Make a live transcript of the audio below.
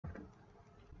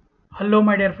Hello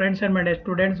my dear friends and my dear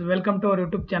students, welcome to our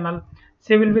YouTube channel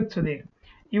Civil with Sudheer.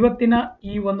 ಇವತ್ತಿನ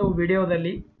ಈ ಒಂದು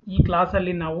ವಿಡಿಯೋದಲ್ಲಿ ಈ class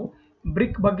ಅಲ್ಲಿ ನಾವು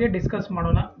ಬ್ರಿಕ್ ಬಗ್ಗೆ ಡಿಸ್ಕಸ್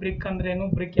ಮಾಡೋಣ. ಬ್ರಿಕ್ ಅಂದ್ರೆ ಏನು,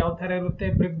 ಬ್ರಿಕ್ ಯಾವ ತರ ಇರುತ್ತೆ,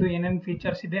 ಬ್ರಿಕ್ದು ಏನೇನು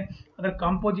ಫೀಚರ್ಸ್ ಇದೆ, ಅದರ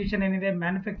ಕಾಂಪೋಸಿಷನ್ ಏನಿದೆ,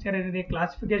 ಮ್ಯಾನುಫ್ಯಾಕ್ಚರ್ ಏನಿದೆ,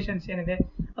 ಕ್ಲಾಸಿಫಿಕೇಶನ್ಸ್ ಏನಿದೆ,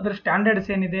 ಅದರ ಸ್ಟ್ಯಾಂಡರ್ಡ್ಸ್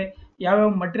ಏನಿದೆ,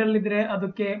 ಯಾವ್ಯಾವ ಮಟೀರಿಯಲ್ ಇದ್ರೆ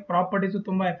ಅದಕ್ಕೆ ಪ್ರಾಪರ್ಟೀಸ್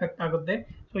ತುಂಬಾ ಎಫೆಕ್ಟ್ ಆಗುತ್ತೆ.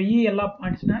 ಸೊ ಈ ಎಲ್ಲ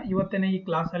ಪಾಯಿಂಟ್ಸ್ ನ ಇವತ್ತಿನ ಈ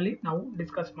ಕ್ಲಾಸ್ ಅಲ್ಲಿ ನಾವು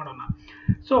ಡಿಸ್ಕಸ್ ಮಾಡೋಣ.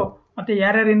 ಸೊ ಮತ್ತೆ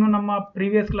ಯಾರ್ಯಾರು ಇನ್ನು ನಮ್ಮ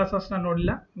ಪ್ರೀವಿಯಸ್ ಕ್ಲಾಸಸ್ ನ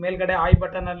ನೋಡಿಲ್ಲ, ಮೇಲ್ಗಡೆ ಐ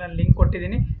ಬಟನ್ ಅಲ್ಲಿ ಲಿಂಕ್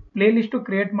ಕೊಟ್ಟಿದ್ದೀನಿ, ಪ್ಲೇ ಲಿಸ್ಟ್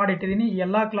ಕ್ರಿಯೇಟ್ ಮಾಡಿ ಇಟ್ಟಿದ್ದೀನಿ.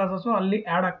 ಎಲ್ಲಾ ಕ್ಲಾಸಸ್ ಅಲ್ಲಿ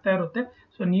ಆಡ್ ಆಗ್ತಾ ಇರುತ್ತೆ.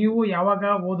 ಸೊ ನೀವು ಯಾವಾಗ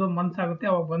ಓದೋ ಮನಸ್ಸಾಗುತ್ತೆ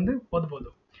ಅವಾಗ ಬಂದು ಓದ್ಬೋದು,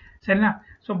 ಸರಿನಾ?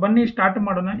 ಸೊ ಬನ್ನಿ ಸ್ಟಾರ್ಟ್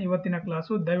ಮಾಡೋಣ ಇವತ್ತಿನ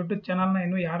ಕ್ಲಾಸು. ದಯವಿಟ್ಟು ಚಾನಲ್ನ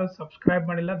ಇನ್ನೂ ಯಾರು ಸಬ್ಸ್ಕ್ರೈಬ್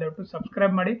ಮಾಡಿಲ್ಲ, ದಯವಿಟ್ಟು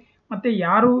ಸಬ್ಸ್ಕ್ರೈಬ್ ಮಾಡಿ. ಮತ್ತೆ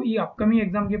ಯಾರು ಈ ಅಪ್ಕಮಿಂಗ್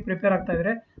ಎಕ್ಸಾಮ್ಗೆ ಪ್ರಿಪೇರ್ ಆಗ್ತಾ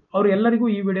ಇದ್ದಾರೆ ಅವ್ರು ಎಲ್ಲರಿಗೂ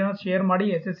ಈ ವಿಡಿಯೋನ ಶೇರ್ ಮಾಡಿ.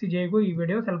 SSC JE ಈ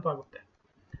ವಿಡಿಯೋ ಹೆಲ್ಪ್ ಆಗುತ್ತೆ,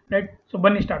 ರೈಟ್? ಸೊ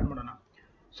ಬನ್ನಿ ಸ್ಟಾರ್ಟ್ ಮಾಡೋಣ.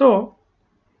 ಸೊ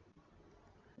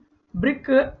ಬ್ರಿಕ್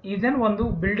ಈಸ್ ಎನ್ ಒಂದು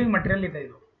ಬಿಲ್ಡಿಂಗ್ ಮಟೀರಿಯಲ್ ಇದೆ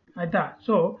ಇದು, ಆಯ್ತಾ?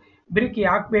 ಸೊ ಬ್ರಿಕ್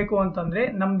ಯಾಕೆ ಬೇಕು ಅಂತಂದ್ರೆ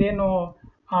ನಮ್ದೇನು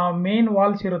ಮೇನ್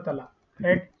ವಾಲ್ಸ್ ಇರುತ್ತಲ್ಲ,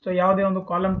 ರೈಟ್? ಸೊ ಯಾವುದೇ ಒಂದು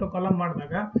ಕಾಲಮ್ ಟು ಕಾಲಮ್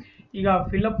ಮಾಡಿದಾಗ ಈಗ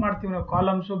ಫಿಲ್ಅಪ್ ಮಾಡ್ತೀವಿ ನಾವು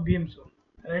ಕಾಲಮ್ಸು ಬೀಮ್ಸು,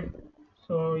 ರೈಟ್?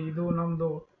 ಸೊ ಇದು ನಮ್ಮದು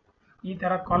ಈ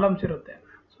ಥರ ಕಾಲಮ್ಸ್ ಇರುತ್ತೆ,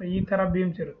 ಸೊ ಈ ಥರ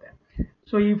ಬೀಮ್ಸ್ ಇರುತ್ತೆ.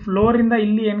 ಸೊ ಈ ಫ್ಲೋರಿಂದ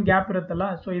ಇಲ್ಲಿ ಏನು ಗ್ಯಾಪ್ ಇರುತ್ತಲ್ಲ,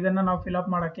 ಸೊ ಇದನ್ನು ನಾವು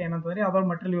ಫಿಲ್ಅಪ್ ಮಾಡೋಕ್ಕೆ ಏನಂತಂದರೆ ಅದರ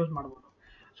ಮಟೀರಿಯಲ್ ಯೂಸ್ ಮಾಡ್ಬೋದು.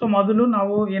 ಸೊ ಮೊದಲು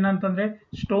ನಾವು ಏನಂತಂದರೆ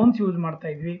ಸ್ಟೋನ್ಸ್ ಯೂಸ್ ಮಾಡ್ತಾ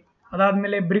ಇದ್ವಿ,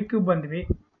 ಅದಾದಮೇಲೆ ಬ್ರಿಕ್ ಬಂದ್ವಿ,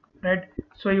 ರೈಟ್?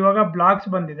 ಸೊ ಇವಾಗ ಬ್ಲಾಕ್ಸ್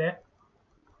ಬಂದಿದೆ,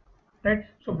 ರೈಟ್?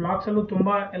 ಸೊ ಬ್ಲಾಕ್ಸಲ್ಲೂ ತುಂಬ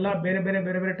ಎಲ್ಲ ಬೇರೆ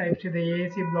ಬೇರೆ ಟೈಪ್ಸ್ ಇದೆ.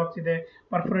 AAC ಬ್ಲಾಕ್ಸ್ ಇದೆ,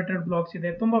 ಪರ್ಫೋರೇಟೆಡ್ ಬ್ಲಾಕ್ಸ್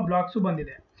ಇದೆ, ತುಂಬ ಬ್ಲಾಕ್ಸು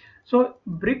ಬಂದಿದೆ. ಸೊ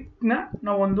ಬ್ರಿಕ್ನ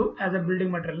ನಾವು ಒಂದು ಆಸ್ ಎ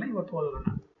ಬಿಲ್ಡಿಂಗ್ ಮಟೀರಿಯಲ್ನ ಇವತ್ತು ಓದೋಣ.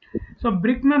 ಸೊ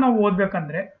ಬ್ರಿಕ್ನ ನಾವು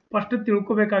ಓದಬೇಕಂದ್ರೆ ಫಸ್ಟ್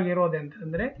ತಿಳ್ಕೊಬೇಕಾಗಿರೋದು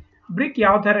ಅಂತಂದರೆ ಬ್ರಿಕ್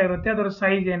ಯಾವ ಥರ ಇರುತ್ತೆ, ಅದರ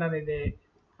ಸೈಜ್ ಏನಿದೆ,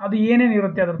 ಅದು ಏನೇನು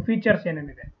ಇರುತ್ತೆ, ಅದರ ಫೀಚರ್ಸ್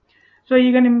ಏನೇನಿದೆ. ಸೊ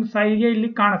ಈಗ ನಿಮ್ಮ ಸೈಡ್ಗೆ ಇಲ್ಲಿ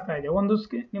ಕಾಣಿಸ್ತಾ ಇದೆ ಒಂದು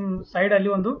ನಿಮ್ಮ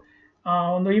ಸೈಡಲ್ಲಿ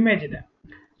ಒಂದು ಇಮೇಜ್ ಇದೆ.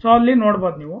 ಸೊ ಅಲ್ಲಿ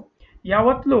ನೋಡ್ಬೋದು ನೀವು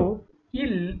ಯಾವತ್ತೂ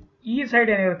ಈ ಸೈಡ್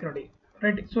ಏನಿರುತ್ತೆ ನೋಡಿ,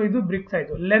 ರೈಟ್? ಸೊ ಇದು BRIC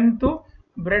size, length,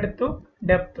 breadth,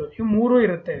 depth, ಇವು ಮೂರು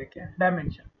ಇರುತ್ತೆ ಇದಕ್ಕೆ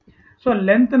ಡೈಮೆನ್ಷನ್. ಸೊ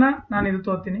ಲೆಂತ್ನ ನಾನು ಇದು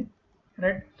ತೋತೀನಿ,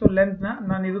 ರೈಟ್? ಸೊ ಲೆಂತ್ನ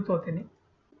ನಾನು ಇದು ತೋತೀನಿ,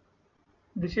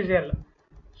 ದಿಸ್ ಇಸ್ ಎಲ್.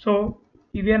 ಸೊ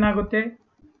ಇದೇನಾಗುತ್ತೆ,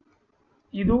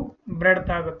 ಇದು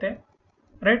ಬ್ರೆಡ್ತ್ ಆಗುತ್ತೆ,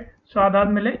 ರೈಟ್? ಸೊ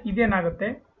ಅದಾದಮೇಲೆ ಇದೇನಾಗುತ್ತೆ,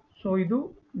 ಸೊ ಇದು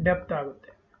ಡೆಪ್ತ್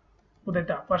ಆಗುತ್ತೆ,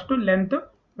 ಗೊತ್ತಾಯ್ತಾ? ಫಸ್ಟು ಲೆಂತ್,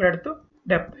 ಬ್ರೆಡ್ತು,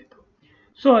 ಡೆಪ್ತ್ ಆಯಿತು.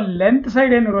 ಸೊ ಲೆಂತ್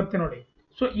ಸೈಡ್ ಏನಿರುತ್ತೆ ನೋಡಿ,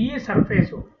 ಸೊ ಈ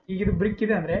ಸರ್ಫೇಸು, ಈಗ ಇದು ಬ್ರಿಕ್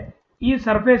ಇದೆ ಅಂದರೆ ಈ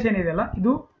ಸರ್ಫೇಸ್ ಏನಿದೆಯಲ್ಲ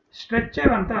ಇದು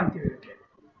ಸ್ಟ್ರೆಚರ್ ಅಂತ ಅಂತೀವಿ ಇದಕ್ಕೆ,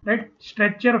 right?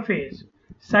 Stretcher face,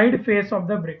 side phase of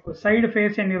the BRIC. Side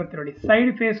phase ಏನಿರುತ್ತೆ ನೋಡಿ,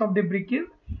 side phase of the BRIC is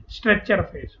stretcher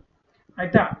face,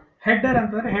 ಆಯ್ತಾ? ಹೆಡ್ಡರ್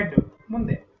ಅಂತಂದ್ರೆ ಹೆಡ್,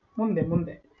 ಮುಂದೆ ಮುಂದೆ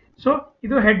ಮುಂದೆ. ಸೊ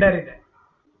ಇದು ಹೆಡ್ಡರ್ ಇದೆ,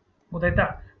 ಗೊತ್ತಾಯ್ತಾ?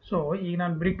 ಸೊ ಈಗ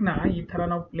ನಾನು ಬ್ರಿಕ್ನ ಈ ಥರ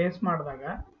ನಾವು ಪ್ಲೇಸ್ ಮಾಡಿದಾಗ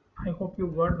I hope you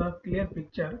got the clear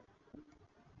picture.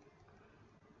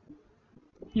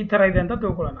 ಈ ಥರ ಇದೆ ಅಂತ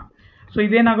ತಿಳ್ಕೊಳ್ಳೋಣ. ಸೊ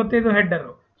ಇದೇನಾಗುತ್ತೆ, ಇದು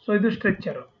ಹೆಡ್ಡರು, ಸೊ ಇದು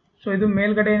ಸ್ಟ್ರೆಚರು. ಸೊ ಇದು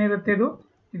ಮೇಲ್ಗಡೆ ಏನಿರುತ್ತೆ,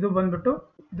 ಇದು ಬಂದ್ಬಿಟ್ಟು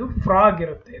ಇದು ಫ್ರಾಗ್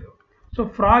ಇರುತ್ತೆ ಇದು. ಸೊ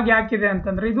ಫ್ರಾಗ್ ಯಾಕಿದೆ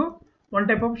ಅಂತಂದ್ರೆ ಇದು one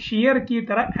type of shear key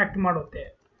ಥರ ಆ್ಯಕ್ಟ್ ಮಾಡುತ್ತೆ.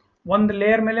 ಒಂದು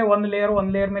ಲೇಯರ್ ಮೇಲೆ ಒಂದು ಲೇಯರ್,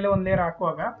 ಒಂದು ಲೇಯರ್ ಮೇಲೆ ಒಂದು ಲೇಯರ್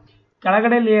ಹಾಕುವಾಗ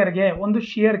ಕೆಳಗಡೆ ಲೇಯರ್ಗೆ ಒಂದು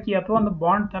ಶಿಯರ್ ಕೀ ಅಥವಾ ಒಂದು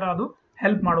ಬಾಂಡ್ ಥರ ಅದು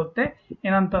ಹೆಲ್ಪ್ ಮಾಡುತ್ತೆ.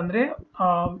 ಏನಂತಂದರೆ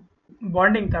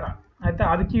ಬಾಂಡಿಂಗ್ ಥರ, ಆಯಿತಾ?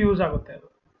 ಅದಕ್ಕೆ ಯೂಸ್ ಆಗುತ್ತೆ ಅದು,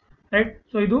 ರೈಟ್?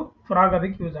 ಸೊ ಇದು ಫ್ರಾಗ್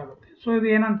ಅದಕ್ಕೆ ಯೂಸ್ ಆಗುತ್ತೆ. ಸೊ ಇದು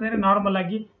ಏನಂತಂದರೆ ನಾರ್ಮಲ್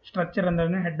ಆಗಿ ಸ್ಟ್ರಕ್ಚರ್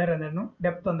ಅಂದ್ರೇನು, ಹೆಡ್ಡರ್ ಅಂದ್ರೇನು,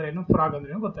 ಡೆಪ್ತ್ ಅಂದ್ರೇನು, ಫ್ರಾಗ್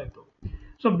ಅಂದ್ರೇನು ಗೊತ್ತಾಯಿತು.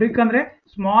 ಸೊ ಬ್ರಿಕ್ ಅಂದರೆ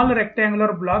small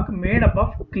rectangular block made up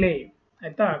of clay,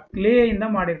 ಆಯಿತಾ? ಕ್ಲೇಯಿಂದ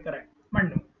ಮಾಡಿರ್ತಾರೆ,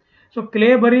 ಮಣ್ಣು. ಸೊ ಕ್ಲೇ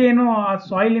ಬರೀ ಏನು ಆ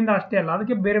ಸಾಯಿಲಿಂದ ಅಷ್ಟೇ ಅಲ್ಲ,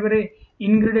 ಅದಕ್ಕೆ ಬೇರೆ ಬೇರೆ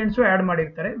ಇಂಗ್ರೀಡಿಯೆಂಟ್ಸು ಆ್ಯಡ್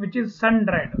ಮಾಡಿರ್ತಾರೆ, which is sun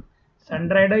dried. Sun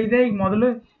dried ಇದೆ.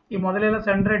 ಈಗ ಮೊದಲೆಲ್ಲ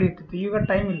ಸನ್ ಡ್ರೈಡ್ ಇರ್ತಿತ್ತು, ಈಗ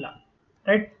ಟೈಮ್ ಇಲ್ಲ,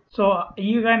 ರೈಟ್? ಸೊ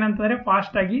ಈಗ ಏನಂತಂದರೆ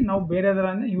ಫಾಸ್ಟಾಗಿ ನಾವು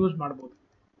ಬೇರೆದರನ್ನು ಯೂಸ್ ಮಾಡ್ಬೋದು,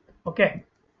 ಓಕೆ?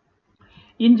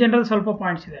 ಇನ್ ಜನರಲ್ ಸ್ವಲ್ಪ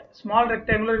ಪಾಯಿಂಟ್ಸ್ ಇದೆ. Small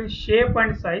rectangular is shape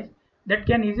and size that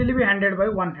can easily B handed by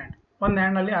one hand. ಒಂದು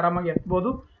ಹ್ಯಾಂಡಲ್ಲಿ ಆರಾಮಾಗಿ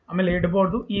ಎತ್ಬೋದು, ಆಮೇಲೆ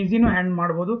ಇಡ್ಬೋದು, ಈಸಿನೂ ಹ್ಯಾಂಡ್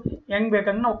ಮಾಡ್ಬೋದು. ಹೆಂಗೆ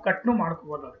ಬೇಕಂದ್ರೆ ನಾವು ಕಟ್ನು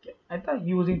ಮಾಡ್ಕೋಬೋದು ಅದಕ್ಕೆ, ಆಯಿತಾ?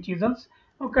 ಯೂಸಿಂಗ್ ಚೀಸಲ್ಸ್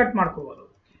ನಾವು ಕಟ್ ಮಾಡ್ಕೋಬೋದು.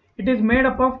 It is made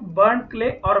up of burn clay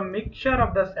R mixture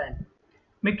of the sand.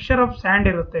 Mixture of and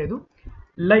ಇರುತ್ತೆ, ಇದು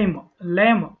ಲೈಮ್,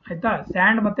 ಆಯಿತಾ?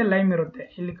 ಸ್ಯಾಂಡ್ ಮತ್ತು ಲೈಮ್ ಇರುತ್ತೆ,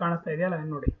 ಇಲ್ಲಿ ಕಾಣಿಸ್ತಾ ಇದೆಯಲ್ಲ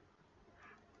ನೋಡಿ,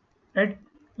 right?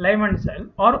 Lime and and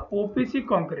R OPC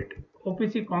concrete.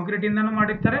 OPC ಕಾಂಕ್ರೀಟಿಂದನೂ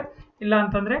ಮಾಡಿರ್ತಾರೆ, ಇಲ್ಲ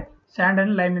ಅಂತಂದರೆ ಸ್ಯಾಂಡ್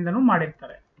ಆ್ಯಂಡ್ ಲೈಮಿಂದನೂ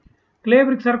ಮಾಡಿರ್ತಾರೆ. Clay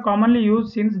BRICS R commonly use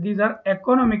since these are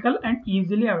economical and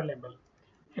easily available.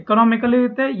 Economical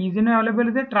ಇರುತ್ತೆ, ಈಸಿನೂ ಅವೈಲೇಬಲ್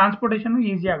ಇದೆ, ಟ್ರಾನ್ಸ್ಪೋರ್ಟೇಷನ್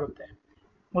ಈಸಿ ಆಗುತ್ತೆ,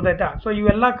 ಗೊತ್ತಾಯ್ತಾ? ಸೊ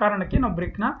ಇವೆಲ್ಲ ಕಾರಣಕ್ಕೆ ನಾವು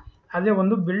ಬ್ರಿಕ್ನ ಆಸ್ ಎ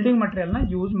ಒಂದು ಬಿಲ್ಡಿಂಗ್ ಮಟೀರಿಯಲ್ನ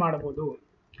ಯೂಸ್ ಮಾಡ್ಬೋದು.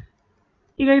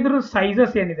 ಈಗ ಇದ್ರ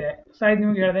ಸೈಜಸ್ ಏನಿದೆ, ಸೈಜ್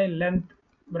ನಿಮ್ಗೆ ಹೇಳಿದೆ, ಲೆಂತ್,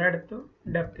 ಬ್ರೆಡ್ತ್,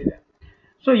 ಡೆಪ್ತ್ ಇದೆ.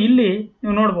 ಸೊ ಇಲ್ಲಿ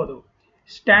ನೀವು ನೋಡ್ಬೋದು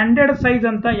ಸ್ಟ್ಯಾಂಡರ್ಡ್ ಸೈಜ್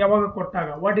ಅಂತ ಯಾವಾಗ ಕೊಟ್ಟಾಗ,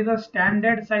 what is the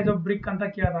standard size of BRIC ಅಂತ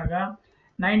ಕೇಳಿದಾಗ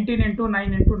 19 ×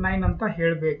 9 × 9 ಅಂತ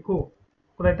ಹೇಳಬೇಕು,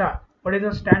 ಗೊತ್ತಾಯ್ತಾ? What is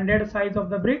the standard size of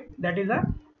the BRIC? That is a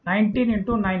 19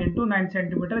 × 9 × 9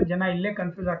 centimetre. ಜನ ಇಲ್ಲೇ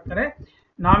ಕನ್ಫ್ಯೂಸ್ ಆಗ್ತಾರೆ.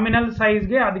 ನಾಮಿನಲ್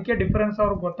ಸೈಜ್ಗೆ ಅದಕ್ಕೆ ಡಿಫರೆನ್ಸ್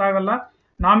ಅವ್ರಿಗೆ ಗೊತ್ತಾಗಲ್ಲ.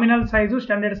 Nominal size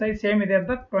standard size same ಇದೆ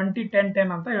ಅಂತ 20 10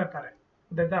 10 ಅಂತ ಹೇಳ್ತಾರೆ,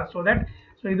 ಗೊತ್ತಾಯ್ತಾ.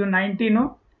 ಸೊ ಇದು 19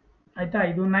 ಆಯ್ತಾ,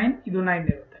 ಇದು 9 ಇದು 9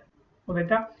 ಇರುತ್ತೆ,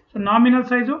 ಗೊತ್ತಾಯ್ತಾ. So nominal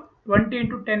size 20 ×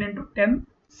 10 × 10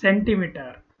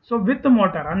 centimetre. So with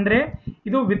motor ಅಂದ್ರೆ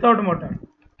ಇದು ವಿತೌಟ್ ಮೋಟರ್.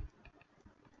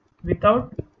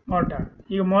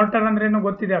 ಈಗ ಮೋಟರ್ ಅಂದ್ರೆ ಏನು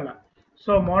ಗೊತ್ತಿದೆ ಅಲ್ಲ.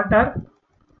 So motor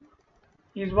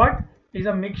is what is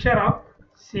a mixer of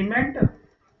cement,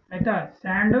 ಆಯ್ತಾ,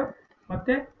 ಸ್ಯಾಂಡ್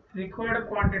ಮತ್ತೆ ರಿಕ್ವೈರ್ಡ್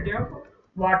ಕ್ವಾಂಟಿಟಿ ಆಫ್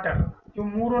ವಾಟರ್. ಇವು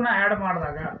ಮೂರನ್ನ ಆ್ಯಡ್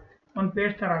ಮಾಡಿದಾಗ ಒಂದು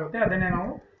ಪೇಸ್ಟ್ ಥರ ಆಗುತ್ತೆ, ಅದನ್ನೇ ನಾವು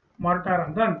ಮಾರ್ಟಾರ್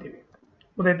ಅಂತ ಅಂತೀವಿ,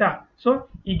 ಗೊತ್ತಾಯ್ತಾ. ಸೊ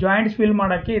ಈ ಜಾಯಿಂಟ್ಸ್ ಫಿಲ್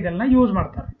ಮಾಡೋಕ್ಕೆ ಇದೆಲ್ಲ ಯೂಸ್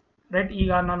ಮಾಡ್ತಾರೆ, ರೈಟ್.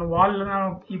 ಈಗ ನಾನು ವಾಲ್ನ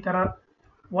ಈ ಥರ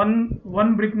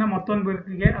ಒಂದು ಬ್ರಿಕ್ನ ಮತ್ತೊಂದು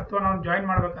ಬ್ರಿಕ್ಗೆ ಅಥವಾ ನಾವು ಜಾಯಿನ್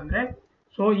ಮಾಡ್ಬೇಕಂದ್ರೆ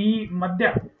ಸೊ ಈ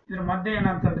ಇದ್ರ ಮಧ್ಯೆ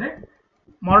ಏನಂತಂದರೆ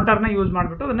ಮಾರ್ಟಾರ್ನ ಯೂಸ್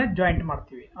ಮಾಡಿಬಿಟ್ಟು ಅದನ್ನ ಜಾಯಿಂಟ್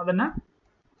ಮಾಡ್ತೀವಿ. ಅದನ್ನು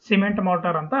ಸಿಮೆಂಟ್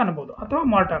ಮಾರ್ಟಾರ್ ಅಂತ ಅನ್ಬೋದು ಅಥವಾ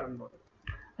ಮಾರ್ಟಾರ್ ಅನ್ಬೋದು,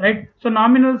 ರೈಟ್. ಸೊ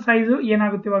ನಾಮಿನಲ್ ಸೈಜು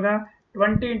ಏನಾಗುತ್ತೆ ಇವಾಗ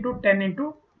 20 × 10 ×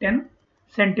 10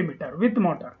 centimetre with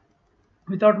motor.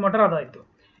 Without motor ಅದಾಯಿತು.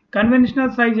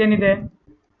 Conventional size ಏನಿದೆ,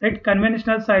 ರೈಟ್.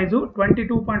 ಕನ್ವೆನ್ಷನಲ್ ಸೈಜು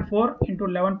 22.4 ×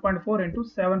 11.4 ×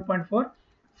 7.4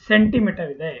 ಸೆಂಟಿಮೀಟರ್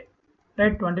ಇದೆ,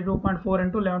 ರೈಟ್. 22.4 ×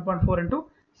 11.4 ×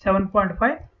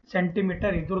 7.5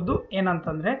 ಸೆಂಟಿಮೀಟರ್ ಇದ್ರದ್ದು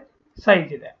ಏನಂತಂದರೆ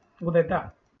ಸೈಜ್ ಇದೆ, ಗೊತ್ತಾಯ್ತಾ.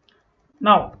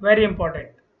 ನಾವು ವೆರಿ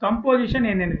ಇಂಪಾರ್ಟೆಂಟ್ ಕಂಪೋಸಿಷನ್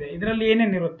ಏನೇನಿದೆ ಇದರಲ್ಲಿ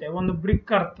ಏನೇನಿರುತ್ತೆ. ಒಂದು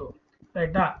ಬ್ರಿಕ್ ಅರ್ತು,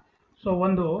 ರೈಟಾ. ಸೊ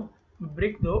ಒಂದು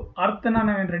ಬ್ರಿಕ್ದು ಅರ್ಥನ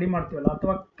ನಾವೇನು ರೆಡಿ ಮಾಡ್ತೀವಲ್ಲ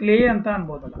ಅಥವಾ ಕ್ಲೇ ಅಂತ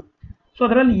ಅನ್ಬೋದಲ್ಲ. ಸೊ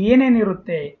ಅದರಲ್ಲಿ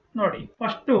ಏನೇನಿರುತ್ತೆ ನೋಡಿ.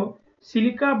 ಫಸ್ಟು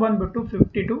ಸಿಲಿಕಾ ಬಂದ್ಬಿಟ್ಟು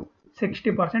 50 to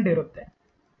 60% ಇರುತ್ತೆ,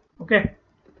 ಓಕೆ.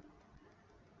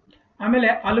 ಆಮೇಲೆ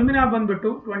ಅಲ್ಯೂಮಿನಿಯಂ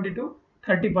ಬಂದ್ಬಿಟ್ಟು 20 to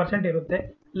 30% ಇರುತ್ತೆ.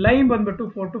 ಲೈಮ್ ಬಂದ್ಬಿಟ್ಟು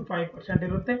 4 to 5%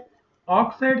 ಇರುತ್ತೆ.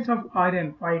 ಆಕ್ಸೈಡ್ಸ್ ಆಫ್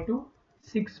ಐರನ್ 5 to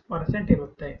 6%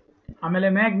 ಇರುತ್ತೆ. ಆಮೇಲೆ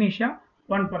ಮ್ಯಾಗ್ನೀಷಿಯಾ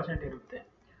 1% ಇರುತ್ತೆ.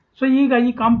 ಸೊ ಈಗ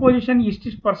ಈ ಕಾಂಪೋಸಿಷನ್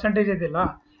ಇಷ್ಟಿಷ್ಟು ಪರ್ಸೆಂಟೇಜ್ ಇದೆಯಲ್ಲ,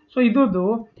 ಸೊ ಇದ್ರದ್ದು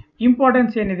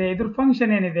ಇಂಪಾರ್ಟೆನ್ಸ್ ಏನಿದೆ, ಇದ್ರ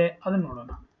ಫಂಕ್ಷನ್ ಏನಿದೆ ಅದನ್ನು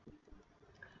ನೋಡೋಣ.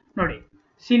 ನೋಡಿ,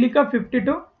 ಸಿಲಿಕಾ 50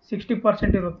 to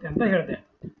 60% ಇರುತ್ತೆ ಅಂತ ಹೇಳಿದೆ.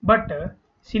 ಬಟ್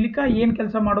ಸಿಲಿಕಾ ಏನು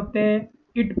ಕೆಲಸ ಮಾಡುತ್ತೆ,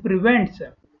 it prevents,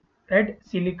 right.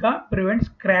 Silica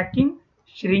prevents cracking,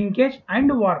 shrinkage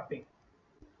and warping,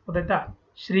 ಗೊತ್ತಾಯ್ತಾ.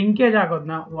 ಶ್ರಿಂಕೇಜ್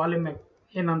ಆಗೋದನ್ನ, ವಾಲ್ಯೂಮ್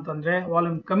ಏನಂತಂದರೆ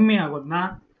ವಾಲ್ಯೂಮ್ ಕಮ್ಮಿ ಆಗೋದನ್ನ,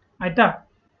 ಆಯಿತಾ.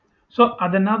 ಸೊ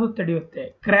ಅದನ್ನ ಅದು ತಡೆಯುತ್ತೆ.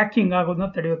 ಕ್ರ್ಯಾಕಿಂಗ್ ಆಗೋದನ್ನ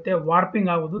ತಡೆಯುತ್ತೆ, ವಾರ್ಪಿಂಗ್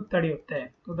ಆಗೋದು ತಡೆಯುತ್ತೆ,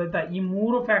 ಗೊತ್ತಾಯ್ತಾ. ಈ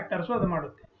ಮೂರು ಫ್ಯಾಕ್ಟರ್ಸು ಅದು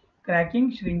ಮಾಡುತ್ತೆ. Cracking,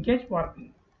 shrinkage,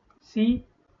 warping,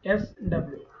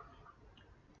 CSW,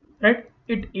 right.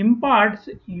 It imports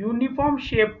uniform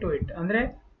shape to it, ಅಂದರೆ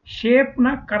ಶೇಪ್ನ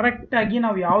ಕರೆಕ್ಟಾಗಿ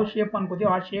ನಾವು ಯಾವ ಶೇಪ್ ಅನ್ಕೋತೀವಿ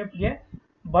ಆ ಶೇಪ್ಗೆ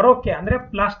ಬರೋಕ್ಕೆ, ಅಂದರೆ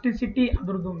ಪ್ಲಾಸ್ಟಿಸಿಟಿ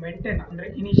ಅದ್ರದ್ದು ಮೇಂಟೈನ್, ಅಂದರೆ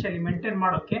ಇನಿಷಿಯಲಿ ಮೇಂಟೈನ್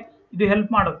ಮಾಡೋಕ್ಕೆ ಇದು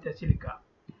ಹೆಲ್ಪ್ ಮಾಡುತ್ತೆ ಸಿಲಿಕಾ,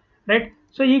 ರೈಟ್.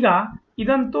 ಸೊ ಈಗ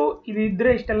ಇದಂತೂ ಇದಿದ್ರೆ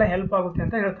ಇಷ್ಟೆಲ್ಲ ಹೆಲ್ಪ್ ಆಗುತ್ತೆ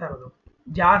ಅಂತ ಹೇಳ್ತಾ ಇರೋದು.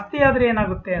 ಜಾಸ್ತಿ ಆದರೆ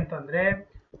ಏನಾಗುತ್ತೆ ಅಂತಂದರೆ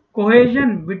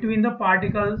ಕೊಹೇಷನ್ ಬಿಟ್ವೀನ್ ದ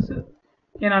ಪಾರ್ಟಿಕಲ್ಸ್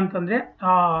ಏನಂತಂದರೆ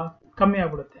ಕಮ್ಮಿ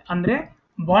ಆಗ್ಬಿಡುತ್ತೆ. ಅಂದರೆ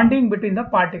bonding between the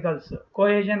particles.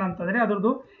 Cohesion ಅಂತಂದರೆ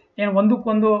ಅದ್ರದ್ದು ಏನು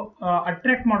ಒಂದಕ್ಕೊಂದು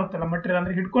ಅಟ್ರಾಕ್ಟ್ ಮಾಡುತ್ತಲ್ಲ ಮಟೀರಿಯಲ್,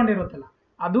 ಅಂದರೆ ಹಿಡ್ಕೊಂಡಿರುತ್ತಲ್ಲ,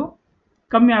 ಅದು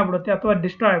ಕಮ್ಮಿ ಆಗ್ಬಿಡುತ್ತೆ ಅಥವಾ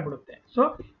ಡಿಸ್ಟ್ರಾಯ್ ಆಗಿಬಿಡುತ್ತೆ. ಸೊ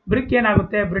ಬ್ರಿಕ್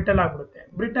ಏನಾಗುತ್ತೆ, ಬ್ರಿಟಲ್ ಆಗಿಬಿಡುತ್ತೆ.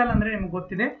 ಬ್ರಿಟಲ್ ಅಂದರೆ ನಿಮ್ಗೆ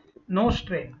ಗೊತ್ತಿದೆ, no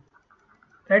strain,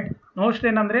 right. No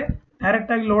strain ಅಂದರೆ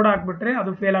ಡೈರೆಕ್ಟಾಗಿ ಲೋಡ್ ಆಗಿಬಿಟ್ರೆ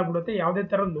ಅದು ಫೇಲ್ ಆಗಿಬಿಡುತ್ತೆ, ಯಾವುದೇ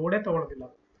ಥರ ಲೋಡೇ ತೊಗೊಳೋದಿಲ್ಲ.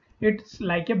 It's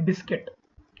like A biscuit,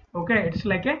 okay. It's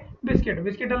like A biscuit.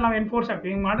 ಬಿಸ್ಕೆಟಲ್ಲಿ ನಾವು ಎನ್ಫೋರ್ಸ್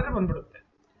ಆಗ್ತೀವಿ, ಹಿಂಗೆ ಮಾಡಿದ್ರೆ ಬಂದ್ಬಿಡುತ್ತೆ,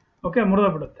 ಓಕೆ,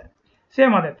 ಮುರಿದೋಗ್ಬಿಡುತ್ತೆ.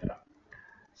 ಸೇಮ್ ಅದೇ ಥರ.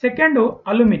 Second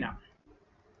aluminium.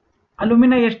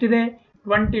 ಅಲ್ಯೂಮಿನಿಯಂ ಎಷ್ಟಿದೆ,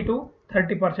 20 to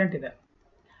 30% ಇದೆ.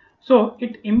 So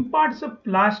it imports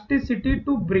plasticity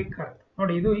to BRIC earth.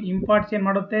 ನೋಡಿ, ಇದು ಇಂಪಾರ್ಟ್ಸ್ ಏನು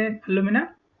ಮಾಡುತ್ತೆ, aluminium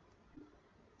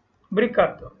BRIC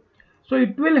earth. So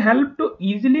it will help to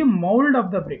easily mould of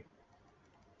the BRIC.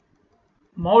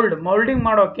 Moulding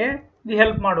ಮಾಡೋಕ್ಕೆ ಇದು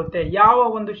ಹೆಲ್ಪ್ ಮಾಡುತ್ತೆ. ಯಾವ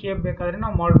ಒಂದು ಶೇಪ್ ಬೇಕಾದರೆ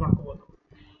ನಾವು ಮೌಲ್ಡ್ ಮಾಡ್ಕೋಬೋದು.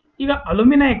 ಈಗ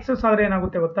ಅಲ್ಯೂಮಿನಿಯಂ ಎಕ್ಸಸ್ ಆದರೆ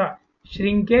ಏನಾಗುತ್ತೆ ಗೊತ್ತಾ,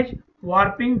 shrinkage,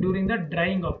 warping during the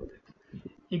drying of BRIC.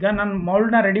 ಈಗ ನಾನು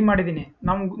ಮೌಲ್ಡ್ನ ರೆಡಿ ಮಾಡಿದ್ದೀನಿ,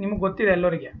 ನಿಮ್ಗೆ ಗೊತ್ತಿದೆ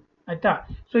ಎಲ್ಲರಿಗೆ, ಆಯಿತಾ.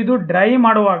 ಸೊ ಇದು ಡ್ರೈ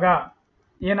ಮಾಡುವಾಗ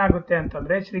ಏನಾಗುತ್ತೆ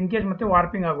ಅಂತಂದರೆ ಶ್ರಿಂಕೇಜ್ ಮತ್ತು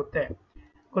ವಾರ್ಪಿಂಗ್ ಆಗುತ್ತೆ,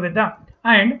 ಗೊತ್ತಾಯ್ತಾ.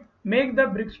 And make the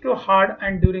BRICS to hard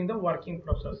and during the working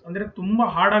process. ಅಂದರೆ ತುಂಬ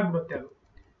ಹಾರ್ಡ್ ಆಗಿಬಿಡುತ್ತೆ ಅದು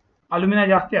ಅಲ್ಯೂಮಿನಿಯಂ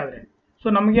ಜಾಸ್ತಿ ಆದರೆ. ಸೊ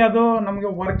ನಮಗೆ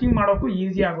ವರ್ಕಿಂಗ್ ಮಾಡೋಕ್ಕೂ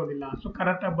ಈಸಿ ಆಗೋದಿಲ್ಲ. ಸೊ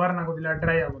ಕರೆಕ್ಟಾಗಿ ಬರ್ನ್ ಆಗೋದಿಲ್ಲ,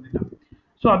 ಡ್ರೈ ಆಗೋದಿಲ್ಲ.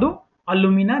 ಸೊ ಅದು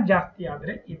ಅಲ್ಯೂಮಿನಿಯಂ ಜಾಸ್ತಿ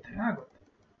ಆದರೆ ಈ ಥರ ಆಗುತ್ತೆ,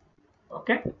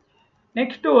 okay.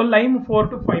 Next lime 4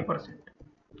 to 5%.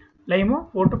 Lime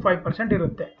 4 to 5%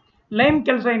 ಇರುತ್ತೆ. ಲೈಮ್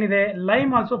ಕೆಲಸ ಏನಿದೆ,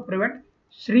 lime also prevent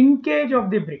shrinkage of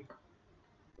the BRIC,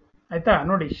 ಆಯಿತಾ.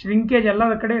 ನೋಡಿ, ಶ್ರಿಂಕೇಜ್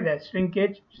ಎಲ್ಲದ ಕಡೆ ಇದೆ,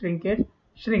 ಶ್ರಿಂಕೇಜ್,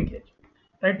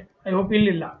 ರೈಟ್. ಐ ಹೋಪ್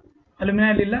ಇಲ್ಲಿಲ್ಲ,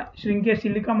 ಅಲ್ಯೂಮಿನಿಯಂ ಇಲ್ಲ, ಶ್ರಿಂಕೇಜ್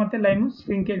ಸಿಲಿಕಾ ಮತ್ತು ಲೈಮು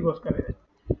ಶ್ರಿಂಕೇಜ್ಗೋಸ್ಕರ ಇದೆ.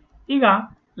 ಈಗ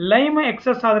ಲೈಮ್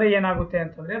ಎಕ್ಸಸ್ ಆದರೆ ಏನಾಗುತ್ತೆ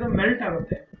ಅಂತಂದರೆ ಅದು ಮೆಲ್ಟ್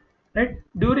ಆಗುತ್ತೆ, right.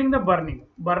 During the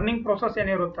burning process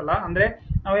ಏನಿರುತ್ತಲ್ಲ, ಅಂದರೆ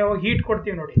ನಾವು ಯಾವಾಗ ಹೀಟ್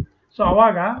ಕೊಡ್ತೀವಿ ನೋಡಿ, ಸೊ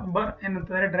ಅವಾಗ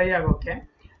ಏನಂತಂದರೆ ಡ್ರೈ ಆಗೋಕ್ಕೆ.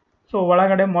 ಸೊ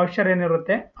ಒಳಗಡೆ ಮಾಯಿಶ್ಚರ್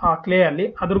ಏನಿರುತ್ತೆ ಆ ಕ್ಲೇ ಅಲ್ಲಿ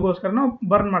ಅದ್ರಗೋಸ್ಕರ ನಾವು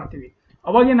ಬರ್ನ್ ಮಾಡ್ತೀವಿ.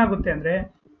 ಅವಾಗ ಏನಾಗುತ್ತೆ ಅಂದರೆ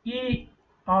ಈ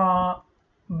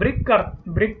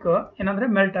ಬ್ರಿಕ್ ಏನಂದರೆ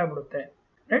ಮೆಲ್ಟ್ ಆಗಿಬಿಡುತ್ತೆ,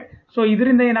 ರೈಟ್. ಸೊ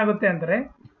ಇದರಿಂದ ಏನಾಗುತ್ತೆ ಅಂದರೆ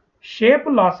ಶೇಪ್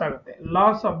ಲಾಸ್ ಆಗುತ್ತೆ,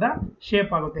 ಲಾಸ್ ಆಫ್ ದ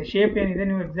ಶೇಪ್ ಆಗುತ್ತೆ. ಶೇಪ್ ಏನಿದೆ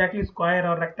ನೀವು ಎಕ್ಸಾಕ್ಟ್ಲಿ ಸ್ಕ್ವೈರ್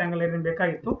ಆರ್ ರೆಕ್ಟಾಂಗಲ್ ಏನೇನು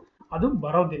ಬೇಕಾಗಿತ್ತು ಅದು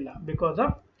ಬರೋದಿಲ್ಲ ಬಿಕಾಸ್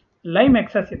ಆಫ್ ಲೈಮ್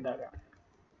ಎಕ್ಸಸ್ ಇದ್ದಾಗ.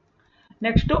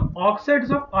 Next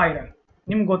oxides of iron.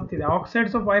 ನಿಮ್ಗೆ ಗೊತ್ತಿದೆ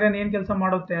ಆಕ್ಸೈಡ್ಸ್ ಆಫ್ ಐರನ್ ಏನು ಕೆಲಸ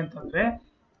ಮಾಡುತ್ತೆ ಅಂತಂದರೆ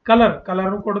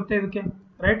ಕಲರು ಕೊಡುತ್ತೆ ಇದಕ್ಕೆ,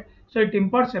 right. So it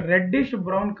imports reddish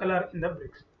brown colour in the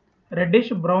BRICS.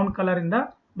 Reddish brown colour in the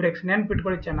BRICS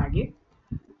ನೆನ್ಪಿಟ್ಕೊಳ್ಳಿ ಚೆನ್ನಾಗಿ.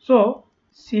 So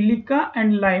silica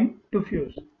and lime to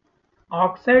fuse.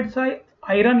 Oxides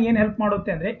iron ಏನು ಹೆಲ್ಪ್ ಮಾಡುತ್ತೆ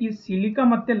ಅಂದರೆ ಈ ಸಿಲಿಕಾ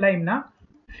ಮತ್ತು ಲೈಮ್ನ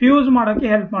ಫ್ಯೂಸ್ ಮಾಡೋಕ್ಕೆ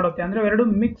ಹೆಲ್ಪ್ ಮಾಡುತ್ತೆ, ಅಂದರೆ ಎರಡು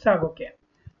ಮಿಕ್ಸ್ ಆಗೋಕ್ಕೆ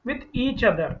with each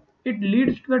other. It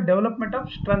leads to the development of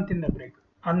strength in the BRIC.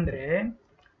 ಅಂದರೆ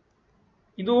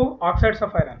ಇದು ಆಕ್ಸೈಡ್ಸ್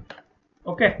ಆಫ್ ಐರನ್,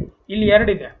 ಓಕೆ. ಇಲ್ಲಿ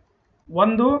ಎರಡಿದೆ,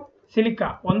 ಒಂದು ಸಿಲಿಕಾ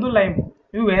ಒಂದು ಲೈಮು.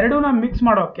 ಇವು ಎರಡೂ ನಾನು ಮಿಕ್ಸ್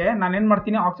ಮಾಡೋಕ್ಕೆ ನಾನೇನು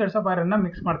ಮಾಡ್ತೀನಿ, ಆಕ್ಸೈಡ್ಸ್ ಆಫ್ ಐರನ್ನ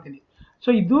ಮಿಕ್ಸ್ ಮಾಡ್ತೀನಿ. ಸೊ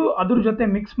ಇದು ಅದ್ರ ಜೊತೆ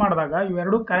ಮಿಕ್ಸ್ ಮಾಡಿದಾಗ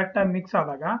ಇವೆರಡು ಕರೆಕ್ಟಾಗಿ ಮಿಕ್ಸ್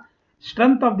ಆದಾಗ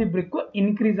ಸ್ಟ್ರೆಂತ್ ಆಫ್ ದಿ ಬ್ರಿಕ್ಕು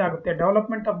ಇನ್ಕ್ರೀಸ್ ಆಗುತ್ತೆ,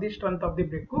 development of the strength of the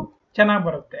ಬ್ರಿಕ್ಕು ಚೆನ್ನಾಗಿ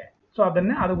ಬರುತ್ತೆ. ಸೊ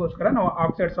ಅದಕ್ಕೋಸ್ಕರ ನಾವು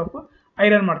ಆಕ್ಸೈಡ್ಸ್ ಆಫ್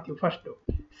ಐರನ್ ಮಾಡ್ತೀವಿ first.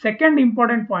 Second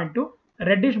important point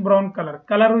reddish brown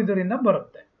colour ಇದರಿಂದ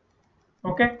ಬರುತ್ತೆ,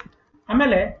 ಓಕೆ.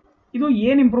 ಆಮೇಲೆ ಇದು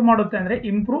ಏನು ಇಂಪ್ರೂವ್ ಮಾಡುತ್ತೆ ಅಂದರೆ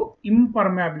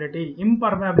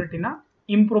ಇಂಪರ್ಮ್ಯಾಬಿಲಿಟಿನ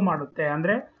ಇಂಪ್ರೂವ್ ಮಾಡುತ್ತೆ.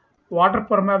 ಅಂದರೆ ವಾಟರ್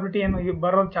ಪರ್ಮ್ಯಾಬಿಲಿಟಿ ಏನು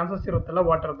ಬರೋ ಚಾನ್ಸಸ್ ಇರುತ್ತಲ್ಲ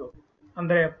ವಾಟರ್ದು,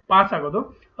 ಅಂದರೆ ಪಾಸ್ ಆಗೋದು,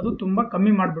 ಅದು ತುಂಬ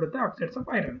ಕಮ್ಮಿ ಮಾಡಿಬಿಡುತ್ತೆ oxides of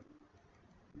iron.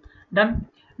 Done.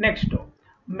 Next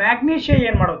magnesia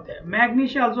ಏನು ಮಾಡುತ್ತೆ,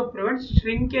 ಮ್ಯಾಗ್ನೀಷಿಯಾ ಆಲ್ಸೋ ಪ್ರಿವೆಂಟ್ಸ್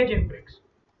ಶ್ರಿಂಕೇಜ್ ಇನ್ ಬ್ರಿಕ್ಸ್,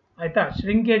 ಆಯಿತಾ.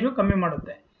 ಶ್ರಿಂಕೇಜು ಕಮ್ಮಿ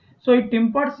ಮಾಡುತ್ತೆ. So it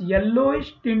imports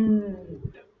yellowish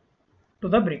tint to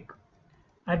the BRIC,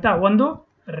 ಆಯಿತಾ. ಒಂದು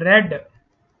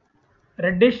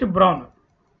ರೆಡ್ಡಿಶ್ ಬ್ರೌನ್.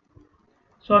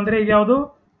 ಸೊ ಅಂದರೆ ಇದ್ಯಾವುದು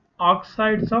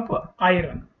ಆಕ್ಸೈಡ್ಸ್ ಆಫ್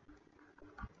ಐರನ್.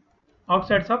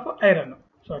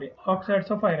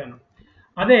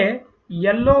 ಅದೇ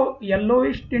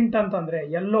ಯೆಲ್ಲೋಯಿಶ್ ಟಿಂಟ್ ಅಂತಂದರೆ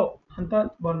ಯೆಲ್ಲೋ ಅಂತ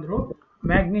ಬಂದರೂ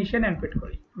ಮ್ಯಾಗ್ನೀಷಿಯಾ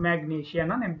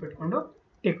ನೆನ್ಪಿಟ್ಕೊಂಡು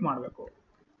ಟಿಕ್ ಮಾಡಬೇಕು.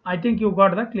 I think you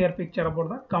got the clear picture about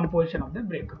the composition of the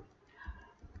BRIC.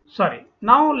 ಸಾರಿ,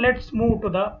 ನಾವು let's move to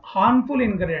the harmful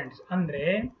ingredients. ಅಂದರೆ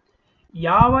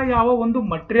ಯಾವ ಒಂದು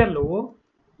ಮಟೀರಿಯಲ್ಲು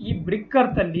ಈ ಬ್ರಿಕ್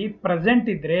ಅರ್ಥಲ್ಲಿ ಪ್ರೆಸೆಂಟ್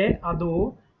ಇದ್ದರೆ ಅದು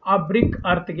ಆ ಬ್ರಿಕ್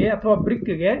ಅರ್ಥಗೆ ಅಥವಾ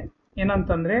ಬ್ರಿಕ್ಗೆ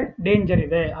ಏನಂತಂದರೆ ಡೇಂಜರ್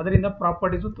ಇದೆ, ಅದರಿಂದ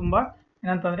ಪ್ರಾಪರ್ಟೀಸು ತುಂಬ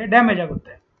ಏನಂತಂದರೆ ಡ್ಯಾಮೇಜ್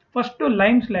ಆಗುತ್ತೆ. First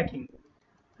lime ಸ್ಲ್ಯಾಕಿಂಗ್,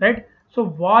 right. So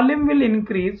volume will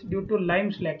increase due to lime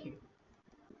ಸ್ಲ್ಯಾಕಿಂಗ್,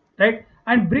 right.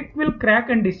 And BRIC will crack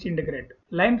and disintegrate.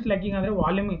 Lime ಸ್ಲ್ಯಾಕಿಂಗ್ ಅಂದರೆ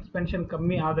ವಾಲ್ಯೂಮ್ ಎಕ್ಸ್ಪೆನ್ಷನ್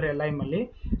ಕಮ್ಮಿ ಆದರೆ ಲೈಮಲ್ಲಿ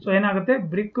ಸೊ ಏನಾಗುತ್ತೆ,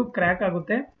 ಬ್ರಿಕ್ಕು ಕ್ರ್ಯಾಕ್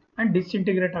ಆಗುತ್ತೆ ಆ್ಯಂಡ್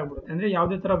ಡಿಸ್ಇಂಟಿಗ್ರೇಟ್ ಆಗಿಬಿಡುತ್ತೆ, ಅಂದರೆ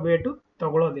ಯಾವುದೇ ಥರ ವೇಟು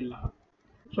ತಗೊಳ್ಳೋದಿಲ್ಲ.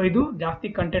 ಸೊ ಇದು ಜಾಸ್ತಿ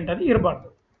ಕಂಟೆಂಟ್ ಅದು ಇರಬಾರ್ದು.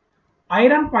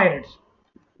 Iron pirates,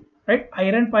 right.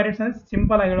 Iron pirates ಅಂದರೆ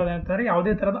ಸಿಂಪಲ್ ಆಗಿ ಹೇಳೋದು ಏನಂತಂದರೆ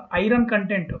ಯಾವುದೇ ಥರದ ಐರನ್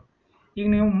ಕಂಟೆಂಟು, ಈಗ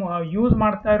ನೀವು ಯೂಸ್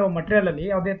ಮಾಡ್ತಾ ಇರೋ ಮಟೀರಿಯಲಲ್ಲಿ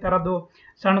ಯಾವುದೇ ಥರದ್ದು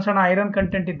ಸಣ್ಣ ಐರನ್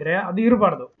ಕಂಟೆಂಟ್ ಇದ್ದರೆ ಅದು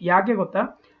ಇರಬಾರ್ದು. ಯಾಕೆ ಗೊತ್ತಾ,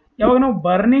 ಯಾವಾಗ ನಾವು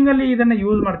ಬರ್ನಿಂಗಲ್ಲಿ ಇದನ್ನು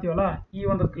ಯೂಸ್ ಮಾಡ್ತೀವಲ್ಲ ಈ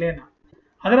ಒಂದು ಕ್ಲೇನ,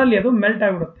 ಅದರಲ್ಲಿ ಅದು ಮೆಲ್ಟ್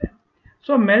ಆಗಿಬಿಡುತ್ತೆ.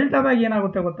 ಸೊ ಮೆಲ್ಟ್ ಆದಾಗ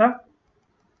ಏನಾಗುತ್ತೆ ಗೊತ್ತಾ,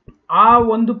 ಆ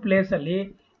ಒಂದು ಪ್ಲೇಸಲ್ಲಿ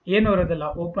ಏನೂ ಇರೋದಿಲ್ಲ,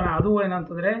 ಓಪನ್, ಅದು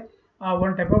ಏನಂತಂದರೆ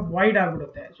ಒಂದು ಟೈಪ್ ಆಫ್ ವೈಡ್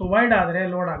ಆಗಿಬಿಡುತ್ತೆ. ಸೊ ವೈಡ್ ಆದರೆ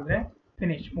ಲೋಡ್ ಆದರೆ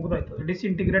ಫಿನಿಶ್, ಮುಗಿದೋಯ್ತು,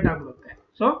 ಡಿಸ್ಇಂಟಿಗ್ರೇಟ್ ಆಗಿಬಿಡುತ್ತೆ.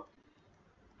 So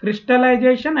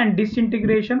crystallisation and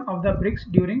disintegration of the BRICS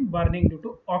during burning due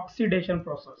to oxidation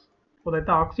process.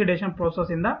 ಗೊತ್ತಾಯ್ತಾ, ಆಕ್ಸಿಡೇಷನ್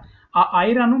ಪ್ರೋಸೆಸ್ಸಿಂದ ಆ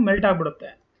ಐರನ್ನು ಮೆಲ್ಟ್ ಆಗಿಬಿಡುತ್ತೆ.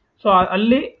 ಸೊ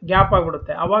ಅಲ್ಲಿ ಗ್ಯಾಪ್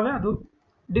ಆಗಿಬಿಡುತ್ತೆ, ಆವಾಗ ಅದು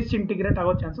ಡಿಸ್ಇಂಟಿಗ್ರೇಟ್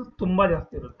ಆಗೋ ಚಾನ್ಸಸ್ ತುಂಬ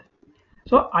ಜಾಸ್ತಿ ಇರುತ್ತೆ.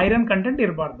 ಸೊ ಐರನ್ ಕಂಟೆಂಟ್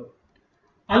ಇರಬಾರ್ದು.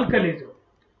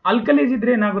 ಅಲ್ಕಲೀಸ್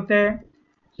ಇದ್ರೆ ಏನಾಗುತ್ತೆ,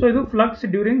 ಸೊ ಇದು flux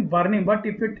during burning, but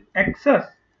if it excess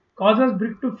causes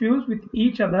BRIC to fuse with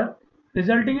each other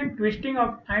resulting in twisting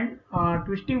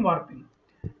warping.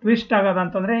 Twist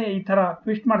ಆಗೋದಂತಂದರೆ ಈ ಥರ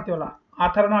ಟ್ವಿಸ್ಟ್ ಮಾಡ್ತೀವಲ್ಲ ಆ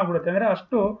ಥರನೂ ಆಗ್ಬಿಡುತ್ತೆ, ಅಂದರೆ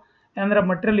ಅಷ್ಟು ಅಂದರೆ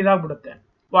ಮಟೀರಿಯಲ್ ಇದಾಗ್ಬಿಡುತ್ತೆ,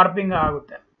 ವಾರ್ಪಿಂಗ್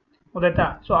ಆಗುತ್ತೆ, ಗೊತ್ತಾಯ್ತಾ.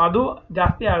 ಸೊ ಅದು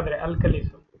ಜಾಸ್ತಿ ಆದರೆ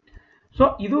ಅಲ್ಕಲೀಸು. ಸೊ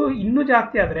ಇದು ಇನ್ನೂ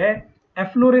ಜಾಸ್ತಿ ಆದರೆ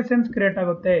ಎಫ್ಲೋರೆಸೆನ್ಸ್ ಕ್ರಿಯೇಟ್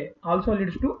ಆಗುತ್ತೆ, also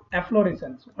leads to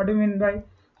ಎಫ್ಲೋರೆಸೆನ್ಸ್. What you mean by,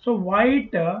 so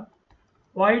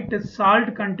white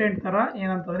salt content ಥರ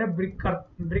ಏನಂತಂದರೆ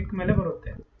ಬ್ರಿಕ್ ಮೇಲೆ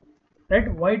ಬರುತ್ತೆ, right.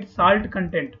 White salt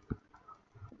content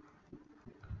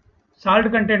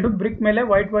BRIC ಮೇಲೆ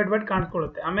ವೈಟ್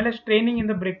ಕಾಣಿಸ್ಕೊಳ್ಳುತ್ತೆ. ಆಮೇಲೆ ಸ್ಟ್ರೈನಿಂಗ್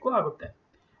ಇಂದ ಬ್ರಿಕ್ಕು ಆಗುತ್ತೆ,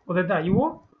 ಗೊತ್ತಾಯ್ತಾ. ಇವು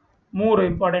 3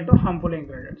 important harmful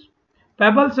ingredients.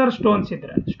 Pebbles R stones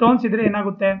ಇದ್ರೆ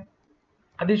ಏನಾಗುತ್ತೆ,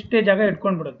 ಅದಿಷ್ಟೇ ಜಾಗ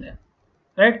ಇಟ್ಕೊಂಡ್ಬಿಡುತ್ತೆ,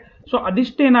 ರೈಟ್. ಸೊ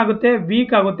ಅದಿಷ್ಟೇ ಏನಾಗುತ್ತೆ,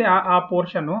 ವೀಕ್ ಆಗುತ್ತೆ, ಆ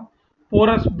ಪೋರ್ಷನ್ನು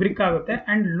ಪೋರಸ್ ಬ್ರಿಕ್ ಆಗುತ್ತೆ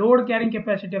and load carrying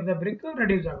capacity of the BRIC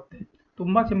reduce ಆಗುತ್ತೆ.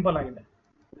 ತುಂಬ ಸಿಂಪಲ್ ಆಗಿದೆ,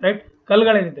 ರೈಟ್.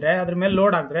 ಕಲ್ಲುಗಳೇನಿದ್ರೆ ಅದ್ರ ಮೇಲೆ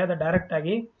ಲೋಡ್ ಆದರೆ ಅದು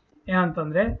ಡೈರೆಕ್ಟಾಗಿ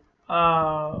ಏನಂತಂದರೆ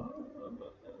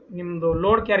ನಿಮ್ಮದು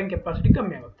ಲೋಡ್ ಕ್ಯಾರಿಂಗ್ ಕೆಪಾಸಿಟಿ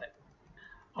ಕಮ್ಮಿ ಆಗುತ್ತೆ.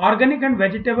 ಆರ್ಗ್ಯಾನಿಕ್ ಆ್ಯಂಡ್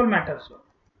ವೆಜಿಟೇಬಲ್ ಮ್ಯಾಟರ್ಸು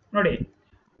ನೋಡಿ,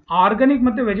 ಆರ್ಗ್ಯಾನಿಕ್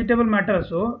ಮತ್ತು ವೆಜಿಟೇಬಲ್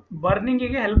ಮ್ಯಾಟರ್ಸು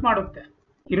ಬರ್ನಿಂಗಿಗೆ ಹೆಲ್ಪ್ ಮಾಡುತ್ತೆ.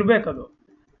 ಇರಬೇಕದು,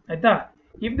 ಆಯ್ತಾ.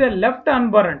 ಇಫ್ ದ ಲೆಫ್ಟ್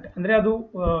ಅನ್ಬರ್ಂಟ್ ಅಂದರೆ ಅದು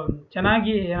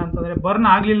ಚೆನ್ನಾಗಿ ಏನಂತಂದರೆ ಬರ್ನ್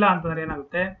ಆಗಲಿಲ್ಲ ಅಂತಂದರೆ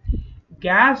ಏನಾಗುತ್ತೆ,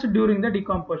 gas during the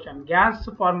decomposition, gas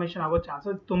formation ಆಗೋ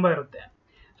ಚಾನ್ಸಸ್ ತುಂಬ ಇರುತ್ತೆ.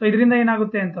 ಸೊ ಇದರಿಂದ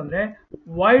ಏನಾಗುತ್ತೆ ಅಂತಂದರೆ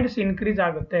ವಾಯ್ಡ್ಸ್ ಇನ್ಕ್ರೀಸ್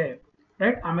ಆಗುತ್ತೆ,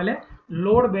 ರೈಟ್. ಆಮೇಲೆ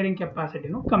ಲೋಡ್ ಬೇರಿಂಗ್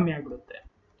ಕೆಪಾಸಿಟಿನೂ ಕಮ್ಮಿ ಆಗಿಬಿಡುತ್ತೆ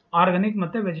ಆರ್ಗಾನಿಕ್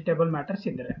ಮತ್ತು ವೆಜಿಟೇಬಲ್ ಮ್ಯಾಟರ್ಸ್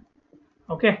ಇದ್ದರೆ.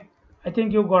 Okay, I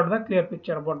think you got the clear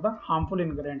picture about the harmful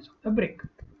ingredients of the BRIC.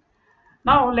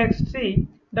 ನಾವು let's see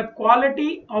the quality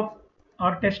of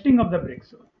R testing of the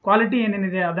BRICS. Quality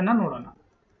ಏನೇನಿದೆ ಅದನ್ನು ನೋಡೋಣ.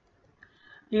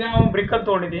 ಈಗ ನಾವು ಬ್ರಿಕ್ಕಲ್ಲಿ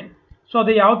ತೊಗೊಂಡಿದ್ದೀವಿ, ಸೊ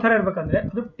ಅದು ಯಾವ ಥರ ಇರಬೇಕಂದ್ರೆ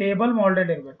ಅದು ಟೇಬಲ್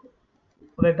ಮೌಲ್ಡೆಡ್ ಇರಬೇಕು,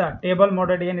 ಗೊತ್ತಾಯ್ತಾ. ಟೇಬಲ್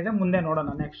ಮೌಲ್ಡೆಡ್ ಏನಿದೆ ಮುಂದೆ ನೋಡೋಣ,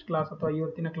 ನೆಕ್ಸ್ಟ್ ಕ್ಲಾಸ್ ಅಥವಾ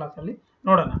ಇವತ್ತಿನ ಕ್ಲಾಸಲ್ಲಿ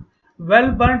ನೋಡೋಣ.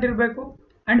 ವೆಲ್ ಬರ್ನ್ಟ್ ಇರಬೇಕು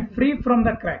and free from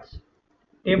the cracks.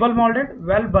 Table moulded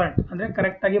well burnt ಅಂದರೆ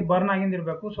ಕರೆಕ್ಟಾಗಿ ಬರ್ನ್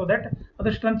ಆಗಿಂದಿರಬೇಕು, ಸೊ ದಟ್ ಅದು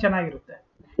ಸ್ಟ್ರೆಂತ್ ಚೆನ್ನಾಗಿರುತ್ತೆ.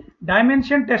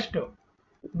 Dimension test,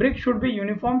 BRIC should be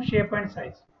uniform shape and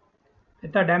size,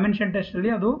 ಆಯಿತಾ. ಡೈಮೆನ್ಷನ್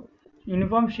ಟೆಸ್ಟಲ್ಲಿ ಅದು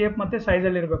ಯೂನಿಫಾರ್ಮ್ ಶೇಪ್ ಮತ್ತು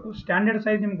ಸೈಜಲ್ಲಿ ಇರಬೇಕು. ಸ್ಟ್ಯಾಂಡರ್ಡ್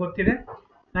ಸೈಜ್ ನಿಮ್ಗೆ ಗೊತ್ತಿದೆ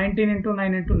 19 ×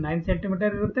 9 × 9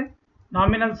 ಸೆಂಟಿಮೀಟರ್ ಇರುತ್ತೆ.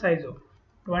 ನಾಮಿನಲ್ ಸೈಜು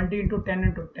 20 × 10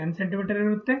 × 10 ಸೆಂಟಿಮೀಟರ್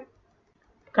ಇರುತ್ತೆ.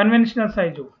 ಕನ್ವೆನ್ಷನಲ್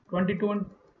ಸೈಜು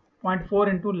 22.4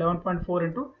 × 11.4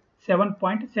 ×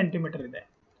 7 ಸೆಂಟಿಮೀಟರ್ ಇದೆ.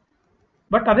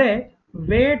 ಬಟ್ ಅದೇ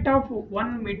weight of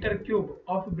 1 metre cube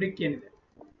of BRIC ಏನಿದೆ,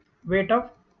 weight of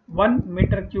 1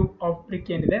 metre cube of BRIC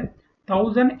ಏನಿದೆ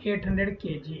 1800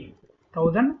 kg,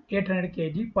 1800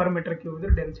 kg per metre cube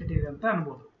ಇದ್ರ ಡೆನ್ಸಿಟಿ ಇದೆ ಅಂತ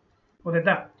ಅನ್ಬೋದು,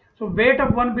 ಗೊತ್ತಾಯ್ತಾ. So weight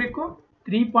of 1 ಬ್ರಿಕ್ಕು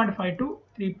 3.5 to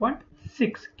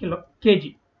 3.6 kg,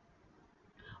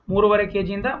 3.5 kg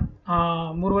ಇಂದ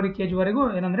 3.5 kg ವರೆಗೂ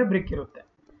ಏನಂದರೆ ಬ್ರಿಕ್ ಇರುತ್ತೆ,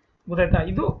 ಗೊತ್ತಾಯ್ತಾ.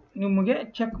 ಇದು ನಿಮಗೆ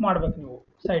ಚೆಕ್ ಮಾಡಬೇಕು ನೀವು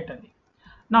ಸೈಟಲ್ಲಿ.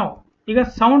 ನಾವು ಈಗ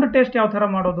ಸೌಂಡ್ ಟೆಸ್ಟ್ ಯಾವ ಥರ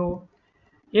ಮಾಡೋದು,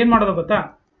 ಏನು ಮಾಡೋದು ಗೊತ್ತಾ.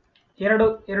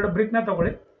 ಎರಡು ಬ್ರಿಕ್ನ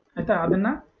ತಗೊಳ್ಳಿ, ಆಯಿತಾ.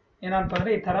 ಅದನ್ನು ಏನಂತಂದರೆ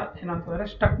ಈ ಥರ ಏನಂತಂದರೆ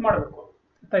ಸ್ಟಕ್ ಮಾಡಬೇಕು,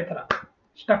 ಆಯಿತಾ. ಈ ಥರ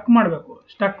ಸ್ಟಕ್ ಮಾಡಬೇಕು.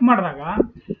 ಸ್ಟಕ್ ಮಾಡಿದಾಗ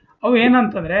ಅವು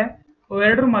ಏನಂತಂದರೆ ಅವು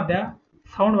ಎರಡರ ಮಧ್ಯ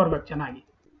ಸೌಂಡ್ ಬರ್ಬೇಕು ಚೆನ್ನಾಗಿ,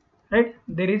 right.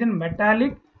 There is N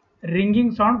metallic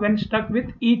ringing sound when stuck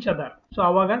with each other. So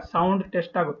ಆವಾಗ ಸೌಂಡ್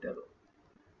ಟೆಸ್ಟ್ ಆಗುತ್ತೆ ಅದು,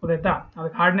 ಗೊತ್ತಾಯ್ತಾ.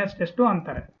 ಅದಕ್ಕೆ ಹಾರ್ಡ್ನೆಸ್ ಟೆಸ್ಟು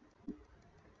ಅಂತಾರೆ.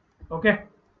 ಓಕೆ,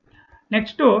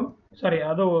 ನೆಕ್ಸ್ಟು ಸಾರಿ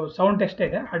ಅದು ಸೌಂಡ್ ಟೆಸ್ಟೇ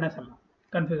ಇದೆ, ಹಾರ್ಡ್ನೆಸ್ ಅಲ್ಲ,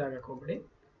 ಕನ್ಫ್ಯೂಸ್ ಆಗಕ್ಕೆ ಹೋಗ್ಬಿಡಿ,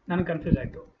 ನನಗೆ ಕನ್ಫ್ಯೂಸ್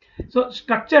ಆಯಿತು. So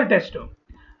structure test.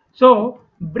 So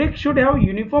BRIC should have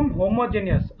uniform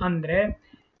homogeneous ಅಂದರೆ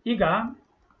ಈಗ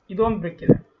ಇದೊಂದು ಬ್ರಿಕ್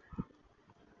ಇದೆ,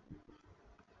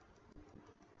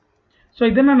 ಸೊ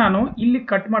ಇದನ್ನು ನಾನು ಇಲ್ಲಿ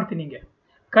ಕಟ್ ಮಾಡ್ತೀನಿ. ಹಿಂಗೆ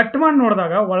ಕಟ್ ಮಾಡಿ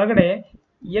ನೋಡಿದಾಗ ಒಳಗಡೆ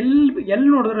ಎಲ್ಲಿ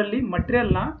ನೋಡೋದ್ರಲ್ಲಿ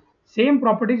ಮಟೀರಿಯಲ್ನ ಸೇಮ್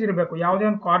ಪ್ರಾಪರ್ಟೀಸ್ ಇರಬೇಕು, ಯಾವುದೇ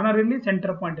ಒಂದು ಕಾರ್ನರ್ ಇರಲಿ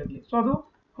ಸೆಂಟರ್ ಪಾಯಿಂಟ್ ಇರಲಿ. ಸೊ ಅದು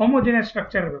ಹೋಮೋಜಿನಿಯಸ್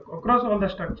ಸ್ಟ್ರಕ್ಚರ್ ಇರಬೇಕು across all the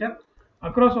structure,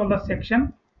 across all the section,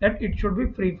 that it should be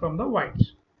free from the voids,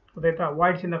 ಗೊತ್ತಾಯ್ತಾ.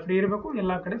 ವಾಯ್ಡ್ಸಿಂದ ಫ್ರೀ ಇರಬೇಕು,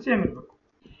 ಎಲ್ಲ ಕಡೆ ಸೇಮ್ ಇರಬೇಕು.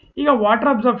 ಈಗ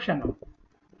ವಾಟರ್ ಅಬ್ಸರ್ಪ್ಷನ್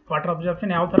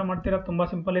ಯಾವ ಥರ ಮಾಡ್ತೀರಾ, ತುಂಬ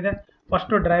ಸಿಂಪಲ್ ಇದೆ.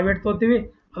 ಫಸ್ಟು ಡ್ರೈ ವೇಟ್ ತೊಗೋತೀವಿ,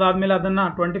 ಅದಾದಮೇಲೆ ಅದನ್ನು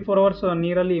 24 hours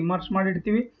ನೀರಲ್ಲಿ ಇಮರ್ಸ್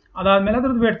ಮಾಡಿಡ್ತೀವಿ, ಅದಾದಮೇಲೆ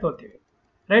ಅದ್ರದ್ದು ವೇಟ್ ತೊಗೋತೀವಿ,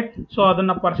 ರೈಟ್. ಸೊ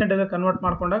ಅದನ್ನು ಪರ್ಸೆಂಟೇಜ್ ಕನ್ವರ್ಟ್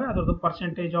ಮಾಡ್ಕೊಂಡಾಗ ಅದ್ರದ್ದು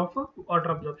ಪರ್ಸೆಂಟೇಜ್ ಆಫ್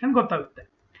ವಾಟರ್ ಅಬ್ಸರ್ಪ್ಷನ್ ಗೊತ್ತಾಗುತ್ತೆ.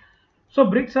 So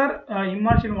BRICS R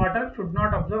immerse in water should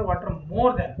not observe water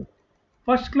more than,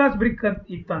 first class BRIC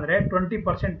ಇತ್ತಂದರೆ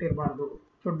 20% ಇರಬಾರ್ದು,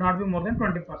 should not be more than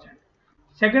 20%.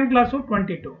 Second class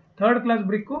 22, third class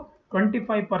ಬ್ರಿಕ್ಕು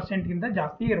 25%ಗಿಂತ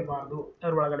ಜಾಸ್ತಿ ಇರಬಾರ್ದು,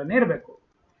 ಅದ್ರ ಒಳಗಡೆ ಇರಬೇಕು.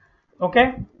 ಓಕೆ,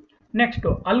 ನೆಕ್ಸ್ಟು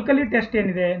ಅಲ್ಕಲಿ ಟೆಸ್ಟ್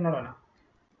ಏನಿದೆ ನೋಡೋಣ.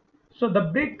 So the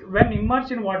BRIC when immerse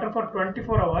in water for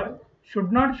 24 hours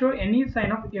should not show any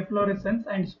sign of ಎಫ್ಲೋರೆಸೆನ್ಸ್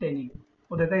and staining,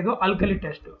 ಗೊತ್ತಾಯ್ತಾ. ಇದು ಅಲ್ಕಲಿ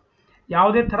ಟೆಸ್ಟು.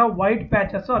 ಯಾವುದೇ ಥರ ವೈಟ್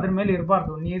ಪ್ಯಾಚಸ್ಸು ಅದ್ರ ಮೇಲೆ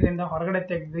ಇರಬಾರ್ದು. ನೀರಿಂದ ಹೊರಗಡೆ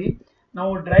ತೆಗೆದು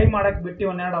ನಾವು ಡ್ರೈ ಮಾಡೋಕ್ಕೆ ಬಿಟ್ಟು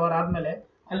 1-2 hour ಆದಮೇಲೆ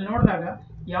ಅಲ್ಲಿ ನೋಡಿದಾಗ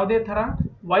ಯಾವುದೇ ಥರ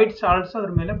ವೈಟ್ ಸಾಲ್ಟ್ಸ್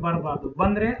ಅದ್ರ ಮೇಲೆ ಬರಬಾರ್ದು,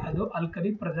 ಬಂದರೆ ಅದು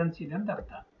ಅಲ್ಕಲಿ ಪ್ರೆಸೆನ್ಸ್ ಇದೆ ಅಂತ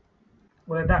ಅರ್ಥ,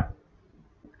 ಗೊತ್ತಾಯ್ತಾ.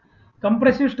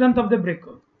 Compressive strength of the BRIC,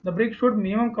 the BRIC should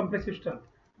minimum compressive strength.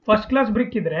 First class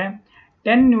BRIC ಇದ್ದರೆ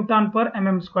 10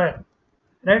 Newton/mm²,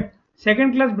 right.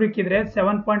 Second class BRIC ಇದ್ದರೆ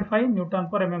 7.5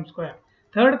 Newton/mm²,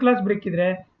 ಥರ್ಡ್ ಕ್ಲಾಸ್ ಬ್ರಿಕ್ ಇದ್ದರೆ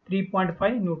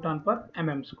 3.5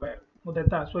 Newton/mm²,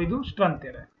 ಗೊತ್ತಾಯ್ತಾ. ಸೊ ಇದು ಸ್ಟ್ರೆಂತ್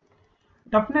ಇದೆ.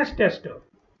 Toughness test,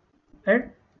 right.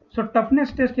 So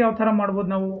toughness test ಯಾವ ಥರ ಮಾಡ್ಬೋದು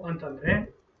ನಾವು ಅಂತಂದರೆ,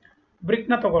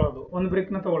 ಬ್ರಿಕ್ನ ತೊಗೊಳ್ಳೋದು, ಒಂದು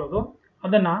ಬ್ರಿಕ್ನ ತೊಗೊಳ್ಳೋದು,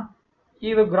 ಅದನ್ನು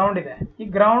ಇದು ಗ್ರೌಂಡ್ ಇದೆ, ಈ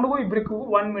ಗ್ರೌಂಡ್ಗೂ ಈ ಬ್ರಿಕ್ಗೂ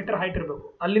 1 meter ಹೈಟ್ ಇರಬೇಕು,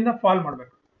 ಅಲ್ಲಿಂದ ಫಾಲ್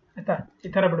ಮಾಡಬೇಕು, ಆಯಿತಾ. ಈ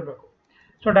ಥರ ಬಿಡಬೇಕು.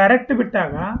 ಸೊ ಡೈರೆಕ್ಟ್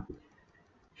ಬಿಟ್ಟಾಗ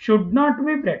ಶುಡ್ ನಾಟ್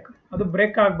ಬಿ ಬ್ರೇಕ್, ಅದು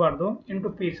ಬ್ರೇಕ್ ಆಗಬಾರ್ದು into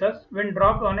pieces when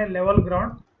drop on A level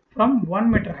ground from 1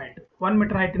 meter height. 1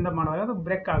 meter ಹೈಟಿಂದ ಮಾಡಿದಾಗ ಅದು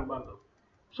ಬ್ರೇಕ್ ಆಗಬಾರ್ದು.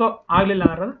 ಸೊ ಆಗಲಿಲ್ಲ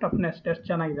ಅನ್ನೋದು ಟಫ್ನೆಸ್ ಟೆಸ್ಟ್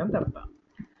ಚೆನ್ನಾಗಿದೆ ಅಂತ ಅರ್ಥ.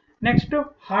 Next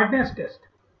hardness test.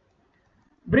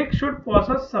 BRIC should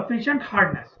passes sufficient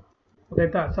hardness,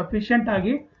 ಗೊತ್ತಾಯ್ತಾ. ಸಫಿಷಿಯಂಟ್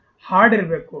ಆಗಿ ಹಾರ್ಡ್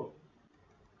ಇರಬೇಕು,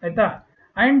 ಆಯಿತಾ.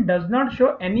 And does not show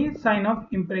any sign of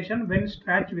impression when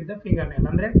scratch with the finger nail.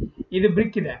 ಅಂದರೆ ಇದು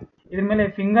ಬ್ರಿಕ್ ಇದೆ, ಇದ್ರ ಮೇಲೆ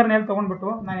ಫಿಂಗರ್ ನೇಲ್ ತೊಗೊಂಡ್ಬಿಟ್ಟು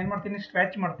ನಾನು ಏನು ಮಾಡ್ತೀನಿ,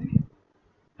 ಸ್ಕ್ರ್ಯಾಚ್ ಮಾಡ್ತೀನಿ,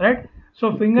 ರೈಟ್. ಸೊ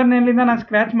ಫಿಂಗರ್ ನೇಲಿಂದ ನಾನು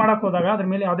ಸ್ಕ್ರ್ಯಾಚ್ ಮಾಡೋಕ್ಕೆ ಹೋದಾಗ ಅದ್ರ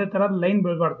ಮೇಲೆ ಯಾವುದೇ ಥರದ ಲೈನ್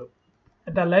ಬೀಳಬಾರ್ದು,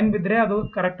 ಆಯ್ತಾ. ಲೈನ್ ಬಿದ್ದರೆ ಅದು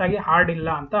ಕರೆಕ್ಟಾಗಿ ಹಾರ್ಡ್ ಇಲ್ಲ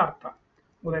ಅಂತ ಅರ್ಥ,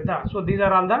 ಗೊತ್ತಾಯ್ತಾ. So these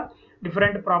are all the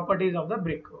different properties of the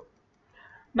BRIC.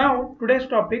 ನಾವು today's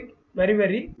topic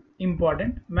very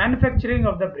important, manufacturing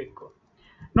of the BRIC.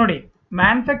 ನೋಡಿ,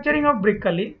 ಮ್ಯಾನುಫ್ಯಾಕ್ಚರಿಂಗ್ ಆಫ್ ಬ್ರಿಕ್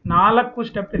ಅಲ್ಲಿ 4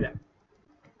 ಸ್ಟೆಪ್ ಇದೆ.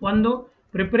 ಒಂದು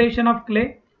ಪ್ರಿಪರೇಷನ್ ಆಫ್ ಕ್ಲೇ,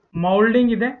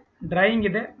 ಮೌಲ್ಡಿಂಗ್ ಇದೆ, ಡ್ರೈಯಿಂಗ್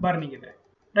ಇದೆ, ಬರ್ನಿಂಗ್ ಇದೆ,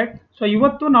 ರೈಟ್. ಸೊ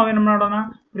ಇವತ್ತು ನಾವೇನು ಮಾಡೋಣ,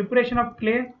 ಪ್ರಿಪರೇಷನ್ ಆಫ್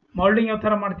ಕ್ಲೇ, ಮೌಲ್ಡಿಂಗ್ ಯಾವ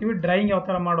ಥರ ಮಾಡ್ತೀವಿ, ಡ್ರೈಯಿಂಗ್ ಯಾವ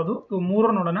ಥರ ಮಾಡೋದು, ಇವು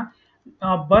 3 ನೋಡೋಣ.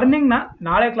 ಬರ್ನಿಂಗ್ನ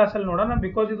ನಾಳೆ ಕ್ಲಾಸಲ್ಲಿ ನೋಡೋಣ,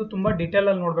 ಬಿಕಾಸ್ ಇದು ತುಂಬ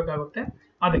ಡೀಟೇಲಲ್ಲಿ ನೋಡಬೇಕಾಗುತ್ತೆ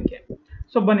ಅದಕ್ಕೆ.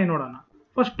 ಸೊ ಬನ್ನಿ ನೋಡೋಣ.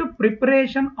 First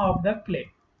preparation of the clay.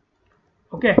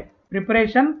 Okay,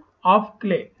 preparation of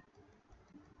clay.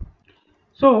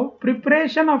 So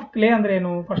preparation of clay ಅಂದ್ರೆ ಏನು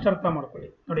ಫಸ್ಟ್ ಅರ್ಥ ಮಾಡ್ಕೊಳ್ಳಿ.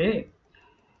 ನೋಡಿ,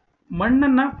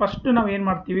 ಮಣ್ಣನ್ನು ಫಸ್ಟ್ ನಾವು ಏನು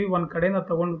ಮಾಡ್ತೀವಿ, ಒಂದು ಕಡೆಯಿಂದ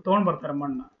ತೊಗೊಂಡು ಬರ್ತಾರೆ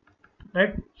ಮಣ್ಣು,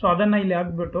 ರೈಟ್. ಸೊ ಅದನ್ನು ಇಲ್ಲಿ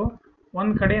ಹಾಕ್ಬಿಟ್ಟು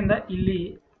ಒಂದು ಕಡೆಯಿಂದ ಇಲ್ಲಿ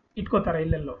ಇಟ್ಕೋತಾರೆ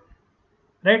ಇಲ್ಲೆಲ್ಲೋ,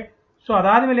 ರೈಟ್. ಸೊ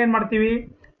ಅದಾದಮೇಲೆ ಏನು ಮಾಡ್ತೀವಿ,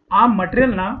 ಆ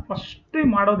ಮಟೀರಿಯಲ್ನ ಫಸ್ಟ್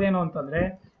ಮಾಡೋದೇನು ಅಂತಂದರೆ,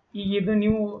 ಈಗ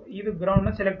ಇದು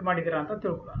ಗ್ರೌಂಡ್ನ ಸೆಲೆಕ್ಟ್ ಮಾಡಿದ್ದೀರಾ ಅಂತ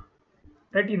ತಿಳ್ಕೊಳ್ಳೋಣ,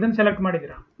 ರೈಟ್. ಇದನ್ನು ಸೆಲೆಕ್ಟ್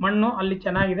ಮಾಡಿದ್ದೀರಾ, ಮಣ್ಣು ಅಲ್ಲಿ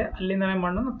ಚೆನ್ನಾಗಿದೆ, ಅಲ್ಲಿಂದನೇ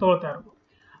ಮಣ್ಣನ್ನು ತೊಗೊಳ್ತಾ ಇರೋದು.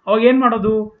 ಅವಾಗ ಏನು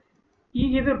ಮಾಡೋದು,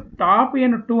 ಈಗ ಇದು ಟಾಪ್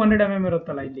ಏನು 200 mm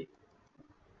ಇರುತ್ತಲ್ಲ ಇಲ್ಲಿ,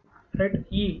 ರೈಟ್.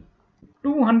 ಈ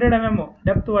 200 mm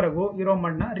ಡೆಪ್ತ್ವರೆಗೂ ಇರೋ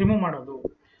ಮಣ್ಣನ್ನ ರಿಮೂವ್ ಮಾಡೋದು.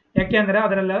 ಯಾಕೆಂದರೆ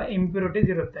ಅದರೆಲ್ಲ ಇಂಪ್ಯೂರಿಟೀಸ್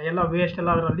ಇರುತ್ತೆ, ಎಲ್ಲ ವೇಸ್ಟ್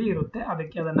ಎಲ್ಲ ಅದರಲ್ಲಿ ಇರುತ್ತೆ,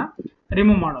 ಅದಕ್ಕೆ ಅದನ್ನು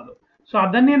ರಿಮೂವ್ ಮಾಡೋದು. ಸೊ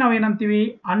ಅದನ್ನೇ ನಾವು ಏನಂತೀವಿ,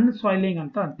 ಅನ್ಸಾಯ್ಲಿಂಗ್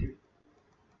ಅಂತ ಅಂತೀವಿ.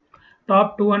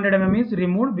 Top 200 mm is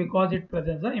removed because it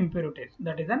presents the impurities,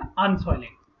 that is an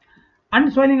unswelling.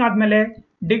 ಅನ್ಸಾಯ್ಲಿಂಗ್ ಆದಮೇಲೆ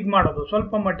ಡಿಗ್ ಮಾಡೋದು,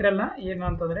 ಸ್ವಲ್ಪ ಮಟೀರಿಯಲ್ನ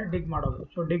ಏನಂತಂದರೆ ಡಿಗ್ ಮಾಡೋದು.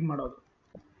 ಸೊ ಡಿಗ್ ಮಾಡೋದು,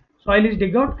 soil is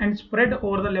dig out and spread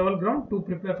over the level ground to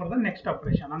prepare for the next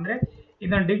operation. ಅಂದರೆ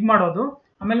ಇದನ್ನು ಡಿಗ್ ಮಾಡೋದು,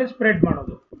 ಆಮೇಲೆ ಸ್ಪ್ರೆಡ್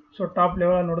ಮಾಡೋದು. ಸೊ ಟಾಪ್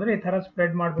ಲೆವೆಲ್ ನೋಡಿದ್ರೆ ಈ ಥರ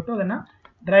ಸ್ಪ್ರೆಡ್ ಮಾಡಿಬಿಟ್ಟು ಅದನ್ನು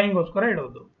ಡ್ರೈಯಿಂಗೋಸ್ಕರ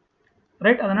ಇಡೋದು,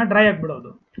 ರೈಟ್. ಅದನ್ನು ಡ್ರೈ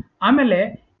ಆಗಿಬಿಡೋದು. ಆಮೇಲೆ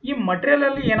ಈ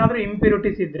ಮಟೀರಿಯಲಲ್ಲಿ ಏನಾದರೂ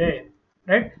ಇಂಪ್ಯೂರಿಟೀಸ್ ಇದ್ದರೆ,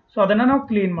 ರೈಟ್, ಸೊ ಅದನ್ನು ನಾವು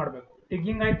ಕ್ಲೀನ್ ಮಾಡಬೇಕು.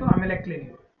 ಡಿಗ್ಗಿಂಗ್ ಆಯಿತು, ಆಮೇಲೆ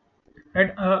cleaning,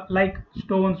 right. Like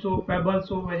stones,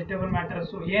 ಪೆಬಲ್ಸು, vegetable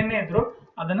matters ಏನೇ ಇದ್ದರೂ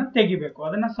ಅದನ್ನು ತೆಗಿಬೇಕು,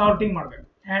 ಅದನ್ನು ಸಾರ್ಟಿಂಗ್ ಮಾಡಬೇಕು.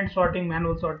 ಹ್ಯಾಂಡ್ ಸಾರ್ಟಿಂಗ್,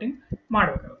 ಮ್ಯಾನ್ಯಲ್ ಸಾರ್ಟಿಂಗ್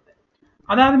ಮಾಡಬೇಕಾಗುತ್ತೆ.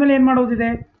 ಅದಾದಮೇಲೆ ಏನು ಮಾಡೋದಿದೆ,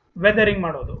 ವೆದರಿಂಗ್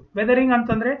ಮಾಡೋದು. ವೆದರಿಂಗ್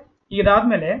ಅಂತಂದರೆ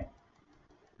ಇದಾದಮೇಲೆ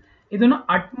ಇದನ್ನು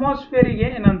ಅಟ್ಮಾಸ್ಫಿಯರಿಗೆ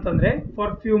ಏನಂತಂದರೆ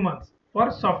ಫಾರ್ ಫ್ಯೂ ಮಂತ್ಸ್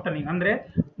ಫಾರ್ ಸಾಫ್ಟನಿಂಗ್, ಅಂದರೆ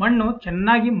ಮಣ್ಣು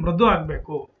ಚೆನ್ನಾಗಿ ಮೃದು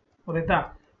ಆಗಬೇಕು, ಗೊತ್ತಾಯ್ತಾ.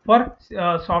 ಫಾರ್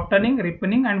ಸಾಫ್ಟನಿಂಗ್,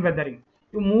 ರಿಪನಿಂಗ್ ಆ್ಯಂಡ್ ವೆದರಿಂಗ್,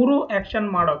 ಇವು 3 ಆ್ಯಕ್ಷನ್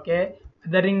ಮಾಡೋಕ್ಕೆ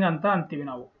ವೆದರಿಂಗ್ ಅಂತ ಅಂತೀವಿ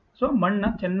ನಾವು. ಸೊ ಮಣ್ಣು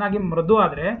ಚೆನ್ನಾಗಿ ಮೃದು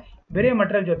ಆದರೆ ಬೇರೆ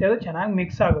ಮಟೀರಿಯಲ್ ಜೊತೆ ಅದು ಚೆನ್ನಾಗಿ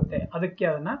ಮಿಕ್ಸ್ ಆಗುತ್ತೆ, ಅದಕ್ಕೆ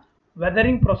ಅದನ್ನು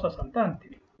ವೆದರಿಂಗ್ ಪ್ರೊಸೆಸ್ ಅಂತ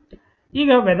ಅಂತೀವಿ.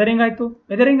 ಈಗ ವೆದರಿಂಗ್ ಆಯಿತು.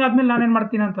 ವೆದರಿಂಗ್ ಆದಮೇಲೆ ನಾನೇನು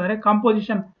ಮಾಡ್ತೀನಿ ಅಂತಂದರೆ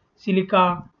composition, silica,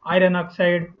 iron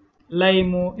oxide,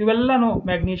 lime, ಇವೆಲ್ಲನೂ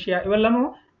ಮ್ಯಾಗ್ನೀಷಿಯಾ, ಇವೆಲ್ಲನೂ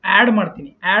ಆ್ಯಡ್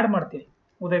ಮಾಡ್ತೀನಿ,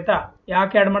 ಗೊತ್ತಾಯ್ತಾ.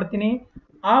 ಯಾಕೆ ಆ್ಯಡ್ ಮಾಡ್ತೀನಿ,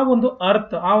 ಆ ಒಂದು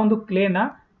ಅರ್ತ್, ಆ ಒಂದು ಕ್ಲೇನ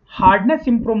ಹಾರ್ಡ್ನೆಸ್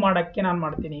ಇಂಪ್ರೂವ್ ಮಾಡೋಕ್ಕೆ ನಾನು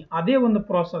ಮಾಡ್ತೀನಿ. ಅದೇ ಒಂದು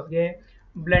ಪ್ರೋಸೆಸ್ಗೆ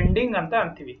ಬ್ಲೆಂಡಿಂಗ್ ಅಂತ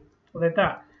ಅಂತೀವಿ, ಗೊತ್ತಾಯ್ತಾ.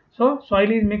 So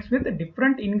soil is mix with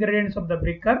different ingredients of the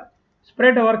ಬ್ರಿಕ್ಕರ್,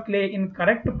 spread hour clay in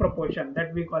correct proportion, that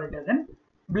we call it as N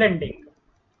blending,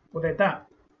 ಗೊತ್ತಾಯ್ತಾ.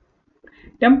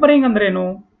 ಟೆಂಪರಿಂಗ್ ಅಂದ್ರೇನು,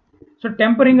 ಸೊ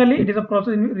ಟೆಂಪರಿಂಗ್ ಅಲ್ಲಿ it is a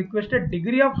process in requested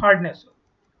degree of hardness,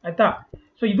 ಆಯ್ತಾ.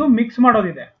 So ಇದು mix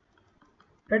ಮಾಡೋದಿದೆ,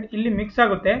 right. ಇಲ್ಲಿ mix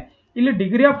ಆಗುತ್ತೆ, ಇಲ್ಲಿ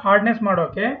degree of hardness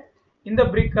ಮಾಡೋಕೆ in the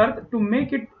ಬ್ರಿಕ್ಕರ್ to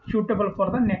make it suitable for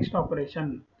the next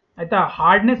operation, ಆಯ್ತಾ.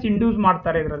 ಹಾರ್ಡ್ನೆಸ್ ಇಂಡ್ಯೂಸ್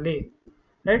ಮಾಡ್ತಾರೆ ಇದರಲ್ಲಿ,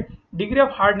 ರೈಟ್. ಡಿಗ್ರಿ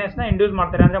ಆಫ್ ಹಾರ್ಡ್ನೆಸ್ನ ಇಂಡ್ಯೂಸ್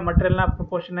ಮಾಡ್ತಾರೆ, ಅಂದರೆ ಮಟೀರಿಯಲ್ನ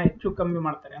ಪ್ರಪೋರ್ಷನ್ನ ಹೆಚ್ಚು ಕಮ್ಮಿ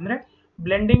ಮಾಡ್ತಾರೆ. ಅಂದರೆ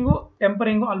ಬ್ಲೆಂಡಿಂಗು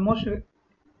ಟೆಂಪರಿಂಗು ಆಲ್ಮೋಸ್ಟ್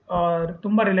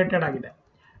ತುಂಬ ರಿಲೇಟೆಡ್ ಆಗಿದೆ,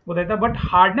 ಗೊತ್ತಾಯ್ತಾ. ಬಟ್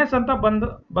ಹಾರ್ಡ್ನೆಸ್ ಅಂತ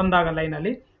ಬಂದಾಗ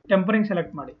ಲೈನಲ್ಲಿ ಟೆಂಪರಿಂಗ್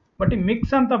ಸೆಲೆಕ್ಟ್ ಮಾಡಿ, ಬಟ್ ಈ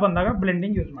ಮಿಕ್ಸ್ ಅಂತ ಬಂದಾಗ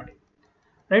ಬ್ಲೆಂಡಿಂಗ್ ಯೂಸ್ ಮಾಡಿ,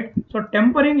 ರೈಟ್. ಸೊ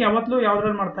ಟೆಂಪರಿಂಗ್ ಯಾವತ್ತೂ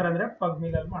ಯಾವುದ್ರಲ್ಲಿ ಮಾಡ್ತಾರೆ ಅಂದರೆ ಪಗ್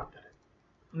ಮಿಲಲ್ಲಿ ಮಾಡ್ತಾರೆ,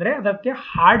 ಅಂದರೆ ಅದಕ್ಕೆ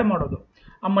ಹಾರ್ಡ್ ಮಾಡೋದು.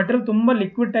 ಆ ಮಟೀರಿಯಲ್ ತುಂಬ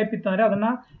ಲಿಕ್ವಿಡ್ ಟೈಪ್ ಇತ್ತಂದರೆ ಅದನ್ನು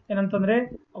ಏನಂತಂದರೆ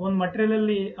ಒಂದು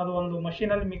ಮಟೀರಿಯಲಲ್ಲಿ ಅದು ಒಂದು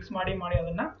ಮಷೀನಲ್ಲಿ ಮಿಕ್ಸ್ ಮಾಡಿ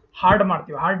ಅದನ್ನು ಹಾರ್ಡ್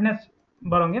ಮಾಡ್ತೀವಿ, ಹಾರ್ಡ್ನೆಸ್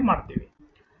ಬರೋಂಗೆ ಮಾಡ್ತೀವಿ,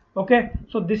 okay.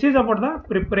 So this is about the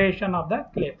preparation of the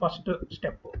clay, first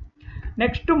step.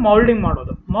 Next moulding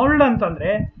ಮಾಡೋದು. ಮೌಲ್ಡ್ ಅಂತಂದರೆ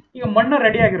ಈಗ ಮಣ್ಣು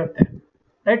ರೆಡಿಯಾಗಿರುತ್ತೆ,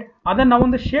 ರೈಟ್. ಅದನ್ನು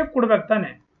ನಾವೊಂದು ಶೇಪ್ ಕೊಡ್ಬೇಕು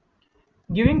ತಾನೆ.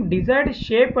 Giving desired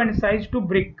shape and size to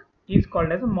BRIC is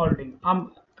called as moulding. ಆ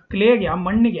ಕ್ಲೇಗೆ, ಆ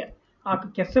ಮಣ್ಣಿಗೆ, ಆ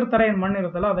ಕೆಸರು ಥರ ಏನು ಮಣ್ಣು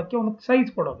ಇರುತ್ತಲ್ಲ ಅದಕ್ಕೆ ಒಂದು ಸೈಜ್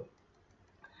ಕೊಡೋದು.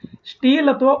 ಸ್ಟೀಲ್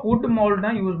ಅಥವಾ ವುಡ್ ಮೌಲ್ಡ್ನ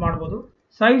ಯೂಸ್ ಮಾಡ್ಬೋದು.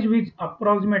 Size which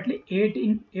approximately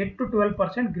 8 to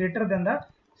 12% greater than the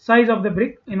size of the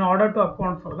BRIC in order to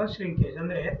account for the shrinkage.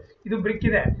 ಅಂದರೆ ಇದು ಬ್ರಿಕ್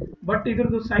ಇದೆ, ಬಟ್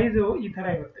ಇದ್ರದ್ದು ಸೈಜು ಈ ಥರ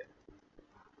ಇರುತ್ತೆ,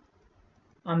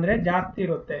 ಅಂದರೆ ಜಾಸ್ತಿ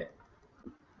ಇರುತ್ತೆ.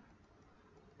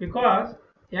 ಬಿಕಾಸ್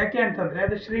ಯಾಕೆ ಅಂತಂದರೆ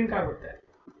ಅದು ಶ್ರಿಂಕ್ ಆಗುತ್ತೆ.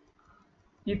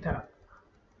 ಈ ಥರ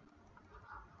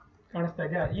ಕಾಣಿಸ್ತಾ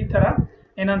ಇದೆಯಾ, ಈ ಥರ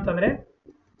ಏನಂತಂದರೆ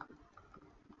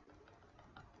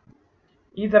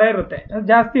ಈ ಥರ ಇರುತ್ತೆ, ಅದು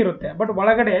ಜಾಸ್ತಿ ಇರುತ್ತೆ. ಬಟ್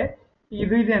ಒಳಗಡೆ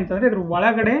ಇದು ಇದೆ ಅಂತಂದರೆ ಇದ್ರ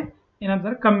ಒಳಗಡೆ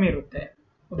ಏನಂತಂದರೆ ಕಮ್ಮಿ ಇರುತ್ತೆ,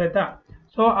 ಗೊತ್ತಾಯ್ತಾ.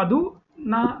 ಸೊ ಅದು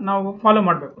ನಾವು ಫಾಲೋ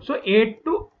ಮಾಡಬೇಕು. ಸೊ 8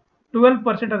 to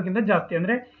 12% ಅದಕ್ಕಿಂತ ಜಾಸ್ತಿ,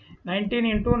 ಅಂದರೆ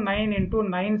 19 × 9 ×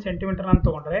 9 ಸೆಂಟಿಮೀಟರ್ ಅಂತ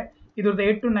ತೊಗೊಂಡ್ರೆ ಇದ್ರದ್ದು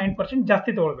 8 to 9%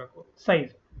 ಜಾಸ್ತಿ ತೊಗೊಳ್ಬೇಕು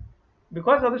ಸೈಜ್,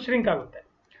 ಬಿಕಾಸ್ ಅದು ಶ್ರಿಂಕ್ ಆಗುತ್ತೆ.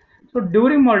 So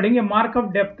during moulding A mark of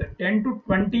depth 10 to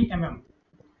 20 mm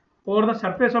over the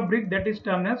surface of BRIC that is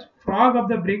turn as frog of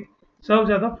the BRIC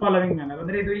serves as the following manner.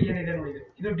 ಅಂದರೆ ಇದು ಏನಿದೆ ನೋಡಿ,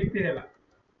 ಇದು drip ಇದೆಯಲ್ಲ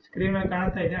screen ಮೇಲೆ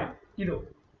ಕಾಣ್ತಾ ಇದೆಯಾ, ಇದು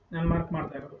ನಾನು ಮಾರ್ಕ್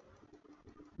ಮಾಡ್ತಾ ಇರೋದು.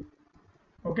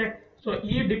 ಓಕೆ, ಸೊ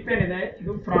ಈ ಡಿಪ್ ಏನಿದೆ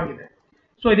ಇದು ಫ್ರಾಗ್ ಇದೆ.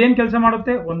 ಸೊ ಇದೇನು ಕೆಲಸ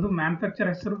ಮಾಡುತ್ತೆ, ಒಂದು ಮ್ಯಾನುಫ್ಯಾಕ್ಚರ್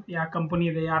ಹೆಸರು, ಯಾವ ಕಂಪನಿ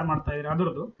ಇದೆ, ಯಾರು ಮಾಡ್ತಾ ಇದ್ದಾರೆ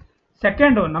ಅದರದ್ದು.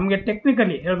 ಸೆಕೆಂಡು, ನಮಗೆ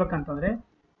technically ಹೇಳ್ಬೇಕಂತಂದ್ರೆ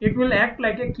it will act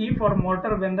like A key for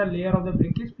motor when the layer of the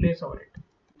BRIC is place over it.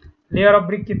 Layer of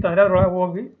BRIC ಇತ್ತಂದ್ರೆ ಅದರೊಳಗೆ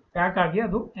ಹೋಗಿ ಪ್ಯಾಕ್ ಆಗಿ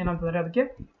ಅದು ಏನಂತಂದ್ರೆ ಅದಕ್ಕೆ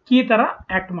ಕೀ ತರ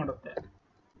ಆಕ್ಟ್ ಮಾಡುತ್ತೆ.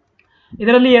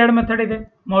 ಇದರಲ್ಲಿ 2 ಮೆಥಡ್ ಇದೆ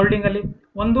ಮೋಲ್ಡಿಂಗ್ ಅಲ್ಲಿ,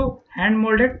 ಒಂದು ಹ್ಯಾಂಡ್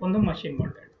ಮೋಲ್ಡೆಡ್, ಒಂದು ಮಷಿನ್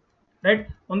ಮೋಲ್ಡೆಡ್. ರೈಟ್,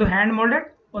 ಒಂದು ಹ್ಯಾಂಡ್ ಮೋಲ್ಡೆಡ್,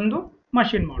 ಒಂದು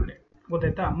ಮಷಿನ್ ಮೋಲ್ಡೆಡ್.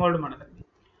 ಗೊತ್ತಾಯ್ತಾ? ಮೋಲ್ಡ್ ಮಾಡೋದ್ರಲ್ಲಿ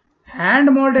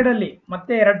ಹ್ಯಾಂಡ್ ಮೋಲ್ಡೆಡ್ ಅಲ್ಲಿ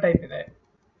ಮತ್ತೆ 2 ಟೈಪ್ ಇದೆ.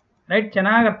 ರೈಟ್,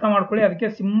 ಚೆನ್ನಾಗಿ ಅರ್ಥ ಮಾಡ್ಕೊಳ್ಳಿ, ಅದಕ್ಕೆ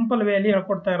ಸಿಂಪಲ್ ವೇಯಲ್ಲಿ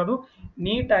ಹೇಳ್ಕೊಡ್ತಾ ಇರೋದು,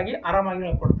 ನೀಟಾಗಿ ಆರಾಮಾಗಿ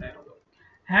ಹೇಳ್ಕೊಡ್ತಾ ಇರೋದು.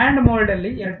 ಹ್ಯಾಂಡ್ ಮೋಲ್ಡ್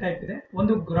ಅಲ್ಲಿ 2 ಟೈಪ್ ಇದೆ,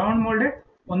 ಒಂದು ಗ್ರೌಂಡ್ ಮೋಲ್ಡೆಡ್,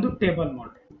 ಒಂದು ಟೇಬಲ್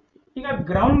ಮೋಲ್ಡೆಡ್. ಈಗ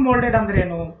ಗ್ರೌಂಡ್ ಮೋಲ್ಡೆಡ್ ಅಂದ್ರೆ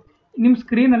ಏನು, ನಿಮ್ಮ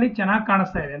ಸ್ಕ್ರೀನ್ ಅಲ್ಲಿ ಚೆನ್ನಾಗಿ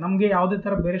ಕಾಣಿಸ್ತಾ ಇದೆ, ನಮಗೆ ಯಾವುದೇ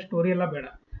ತರ ಬೇರೆ ಸ್ಟೋರಿ ಎಲ್ಲ ಬೇಡ,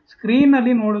 ಸ್ಕ್ರೀನ್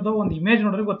ಅಲ್ಲಿ ನೋಡೋದು ಒಂದು ಇಮೇಜ್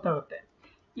ನೋಡಿದ್ರೆ ಗೊತ್ತಾಗುತ್ತೆ.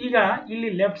 ಈಗ ಇಲ್ಲಿ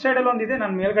ಲೆಫ್ಟ್ ಸೈಡ್ ಅಲ್ಲಿ ಒಂದಿದೆ,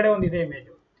 ನನ್ನ ಮೇಲ್ಗಡೆ ಒಂದಿದೆ ಇಮೇಜ್,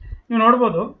 ನೀವು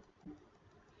ನೋಡ್ಬೋದು.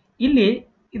 ಇಲ್ಲಿ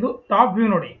ಇದು ಟಾಪ್ ವ್ಯೂ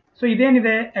ನೋಡಿ. ಸೊ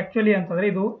ಇದೇನಿದೆ ಆಕ್ಚುಲಿ ಅಂತಂದ್ರೆ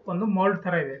ಇದು ಒಂದು ಮೋಲ್ಡ್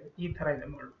ತರ ಇದೆ, ಈ ತರ ಇದೆ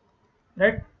ಮೋಲ್ಡ್.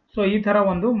 ರೈಟ್, ಸೊ ಈ ತರ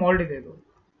ಒಂದು ಮೋಲ್ಡ್ ಇದೆ, ಇದು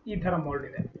ಈ ತರ ಮೋಲ್ಡ್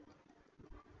ಇದೆ.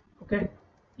 ಓಕೆ,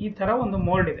 ಈ ತರ ಒಂದು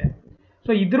ಮೋಲ್ಡ್ ಇದೆ.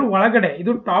 ಸೊ ಇದ್ರ ಒಳಗಡೆ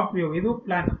ಇದು ಟಾಪ್ ವ್ಯೂ, ಇದು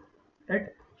plan. Right,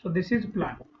 so this is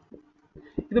plan.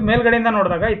 ಇದು ಮೇಲ್ಗಡೆಯಿಂದ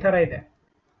ನೋಡಿದಾಗ ಈ ತರ ಇದೆ.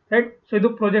 ರೈಟ್, ಸೊ ಇದು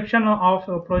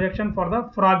ಪ್ರೊಜೆಕ್ಷನ್ ಫಾರ್ ದ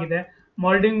ಫ್ರಾಗ್ ಇದೆ,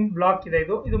 ಮೋಲ್ಡಿಂಗ್ ಬ್ಲಾಕ್ ಇದೆ,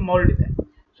 ಇದು ಮೋಲ್ಡ್ ಇದೆ.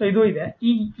 ಸೊ ಇದು ಇದೆ.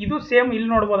 ಇದು ಸೇಮ್ ಇಲ್ಲಿ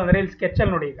ನೋಡ್ಬೋದು, ಅಂದ್ರೆ ಇಲ್ಲಿ ಸ್ಕೆಚ್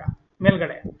ಅಲ್ಲಿ ನೋಡಿ ಈಗ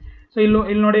ಮೇಲ್ಗಡೆ. ಸೊ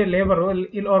ಇಲ್ಲಿ ನೋಡಿ ಲೇಬರು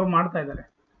ಇಲ್ಲಿ ಅವ್ರು ಮಾಡ್ತಾ ಇದ್ದಾರೆ,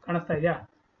 ಕಾಣಿಸ್ತಾ ಇದೆಯಾ?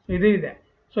 ಸೊ ಇದು ಇದೆ.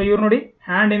 ಸೊ ಇವ್ರು ನೋಡಿ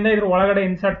ಹ್ಯಾಂಡ್ ಇಂದ ಇದ್ರ ಒಳಗಡೆ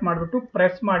ಇನ್ಸರ್ಟ್ ಮಾಡಿಬಿಟ್ಟು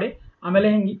ಪ್ರೆಸ್ ಮಾಡಿ ಆಮೇಲೆ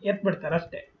ಹಿಂಗೆ ಎತ್ ಬಿಡ್ತಾರೆ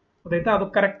ಅಷ್ಟೇ. ಗೊತ್ತಾಯ್ತಾ? ಅದು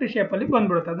ಕರೆಕ್ಟ್ ಶೇಪ್ ಅಲ್ಲಿ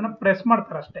ಬಂದ್ಬಿಡುತ್ತೆ, ಅದನ್ನ ಪ್ರೆಸ್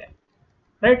ಮಾಡ್ತಾರೆ ಅಷ್ಟೇ.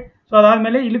 ರೈಟ್, ಸೊ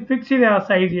ಅದಾದ್ಮೇಲೆ ಇಲ್ಲಿ ಫಿಕ್ಸ್ ಇದೆ ಆ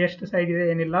ಸೈಜ್, ಎಷ್ಟು ಸೈಜ್ ಇದೆ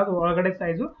ಏನಿಲ್ಲ, ಅದು ಒಳಗಡೆ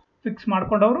ಸೈಜು ಫಿಕ್ಸ್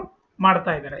ಮಾಡ್ಕೊಂಡು ಅವರು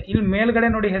ಮಾಡ್ತಾ ಇದ್ದಾರೆ. ಇಲ್ಲಿ ಮೇಲ್ಗಡೆ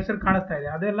ನೋಡಿ ಹೆಸರು ಕಾಣಿಸ್ತಾ ಇದೆ,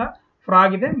 ಅದೆಲ್ಲ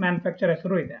ಫ್ರಾಗ್ ಇದೆ, ಮ್ಯಾನುಫ್ಯಾಕ್ಚರ್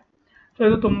ಹೆಸರು ಇದೆ. ಸೊ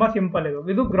ಇದು ತುಂಬಾ ಸಿಂಪಲ್.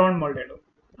 ಇದು ಗ್ರೌಂಡ್ ಮೋಲ್ಡೆಡ್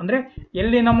ಅಂದ್ರೆ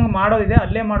ಎಲ್ಲಿ ನಮಗೆ ಮಾಡೋದಿದೆ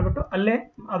ಅಲ್ಲೇ ಮಾಡಿಬಿಟ್ಟು ಅಲ್ಲೇ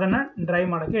ಅದನ್ನ ಡ್ರೈ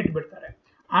ಮಾಡೋಕ್ಕೆ ಇಟ್ಬಿಡ್ತಾರೆ.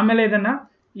 ಆಮೇಲೆ ಇದನ್ನ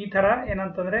ಈ ತರ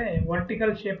ಏನಂತಂದ್ರೆ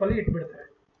ವರ್ಟಿಕಲ್ ಶೇಪ್ ಅಲ್ಲಿ ಇಟ್ಬಿಡ್ತಾರೆ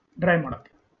ಡ್ರೈ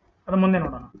ಮಾಡೋಕ್ಕೆ. ಅದು ಮುಂದೆ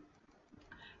ನೋಡೋಣ.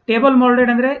 ಟೇಬಲ್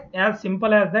ಮೋಲ್ಡೆಡ್ ಅಂದ್ರೆ ಆಸ್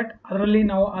ಸಿಂಪಲ್ ಆಸ್ ದಟ್. ಅದರಲ್ಲಿ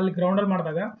ನಾವು ಅಲ್ಲಿ ಗ್ರೌಂಡ್ ಅಲ್ಲಿ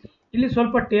ಮಾಡಿದಾಗ ಇಲ್ಲಿ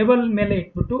ಸ್ವಲ್ಪ ಟೇಬಲ್ ಮೇಲೆ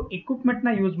ಇಟ್ಬಿಟ್ಟು ಇಕ್ವಿಪ್ಮೆಂಟ್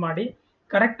ನ ಯೂಸ್ ಮಾಡಿ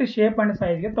ಕರೆಕ್ಟ್ ಶೇಪ್ ಅಂಡ್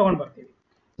ಸೈಜ್ಗೆ ತಗೊಂಡ್ ಬರ್ತೀವಿ.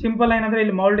 ಸಿಂಪಲ್ ಏನಂದ್ರೆ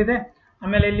ಇಲ್ಲಿ ಮೌಲ್ಡ್ ಇದೆ,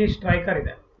 ಆಮೇಲೆ ಇಲ್ಲಿ ಸ್ಟ್ರೈಕರ್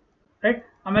ಇದೆ. ರೈಟ್,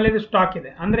 ಆಮೇಲೆ ಇದು ಸ್ಟಾಕ್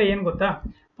ಇದೆ. ಅಂದ್ರೆ ಏನ್ ಗೊತ್ತಾ,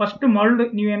 ಫಸ್ಟ್ ಮೌಲ್ಡ್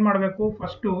ನೀವೇನ್ ಮಾಡಬೇಕು,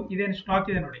 ಫಸ್ಟ್ ಇದೇನು ಸ್ಟಾಕ್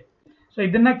ಇದೆ ನೋಡಿ, ಸೊ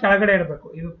ಇದನ್ನ ಕೆಳಗಡೆ ಇಡಬೇಕು.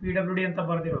 ಇದು PWD ಅಂತ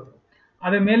ಬರ್ದಿರೋದು,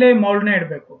 ಅದ್ರ ಮೇಲೆ ಮೌಲ್ಡ್ನ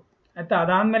ಇಡಬೇಕು. ಆಯ್ತಾ?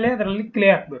 ಅದಾದ್ಮೇಲೆ ಅದರಲ್ಲಿ ಕ್ಲೇ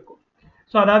ಹಾಕ್ಬೇಕು.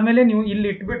 ಸೊ ಅದಾದ್ಮೇಲೆ ನೀವು ಇಲ್ಲಿ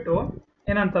ಇಟ್ಬಿಟ್ಟು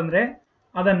ಏನಂತಂದ್ರೆ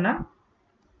ಅದನ್ನ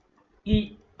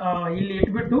ಇಲ್ಲಿ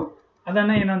ಇಟ್ಬಿಟ್ಟು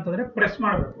ಅದನ್ನ ಏನಂತಂದ್ರೆ ಪ್ರೆಸ್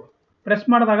ಮಾಡಬೇಕು. ಪ್ರೆಸ್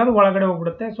ಮಾಡಿದಾಗ ಅದು ಒಳಗಡೆ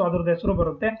ಹೋಗ್ಬಿಡುತ್ತೆ. ಸೊ ಅದ್ರದ್ದು ಹೆಸರು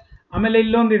ಬರುತ್ತೆ. ಆಮೇಲೆ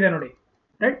ಇಲ್ಲೊಂದು ಇದೆ ನೋಡಿ.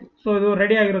 ರೈಟ್, ಸೊ ಇದು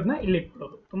ರೆಡಿ ಆಗಿರೋದನ್ನ ಇಲ್ಲಿ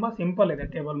ಇಟ್ಬಿಡೋದು. ತುಂಬಾ ಸಿಂಪಲ್ ಇದೆ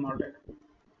ಟೇಬಲ್ ಮೋಲ್ಡೆಡ್.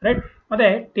 ರೈಟ್, ಮತ್ತೆ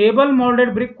table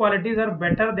moulded BRIC qualities are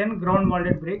better then ground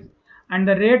moulded BRICS and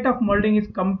the rate of moulding is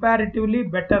comparatively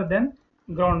better then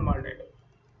ground moulded.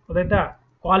 ಗೊತ್ತಾಯ್ತಾ?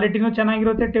 ಕ್ವಾಲಿಟಿನೂ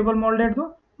ಚೆನ್ನಾಗಿರುತ್ತೆ ಟೇಬಲ್ ಮೋಲ್ಡೆಡ್ದು,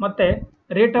 ಮತ್ತೆ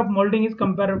rate of moulding is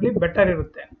comparatively better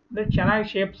ಇರುತ್ತೆ. ಅಂದ್ರೆ ಚೆನ್ನಾಗಿ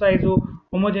shape size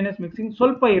homogeneous mixing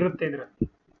ಸ್ವಲ್ಪ ಇರುತ್ತೆ ಇದರಲ್ಲಿ.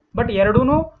 But ಎರಡೂ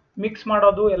ಮಿಕ್ಸ್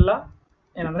ಮಾಡೋದು ಎಲ್ಲ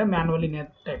ಏನಂದ್ರೆ ಮ್ಯಾನ್ಯುವಲಿ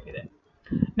ಟೈಪ್ ಇದೆ.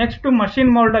 ನೆಕ್ಸ್ಟ್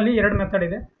ಮಷಿನ್ ಮೋಲ್ಡ್ ಅಲ್ಲಿ 2 ಮೆಥಡ್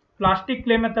ಇದೆ, plastic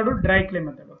clay method, dry clay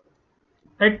method.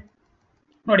 Right,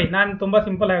 ನೋಡಿ ನಾನು ತುಂಬಾ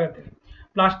ಸಿಂಪಲ್ ಆಗುತ್ತೆ.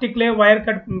 Plastic clay wire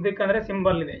cut BRIC ಅಂದ್ರೆ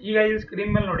ಸಿಂಬಲ್ ಇದೆ. ಈಗ ಈ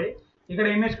ಸ್ಕ್ರೀನ್ ಮೇಲೆ ನೋಡಿ, ಈ ಕಡೆ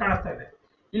ಇಮೇಜ್ ಕಾಣಿಸ್ತಾ ಇದೆ.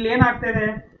 ಇಲ್ಲಿ ಏನಾಗ್ತಾ ಇದೆ,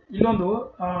 ಇಲ್ಲೊಂದು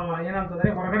ಏನಂತಂದ್ರೆ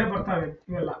ಹೊರಗಡೆ ಬರ್ತಾವೆ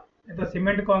ಇವೆಲ್ಲ,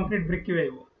 ಸಿಮೆಂಟ್ ಕಾಂಕ್ರೀಟ್ ಬ್ರಿಕ್ ಇವೆ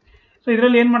ಇವು. ಸೊ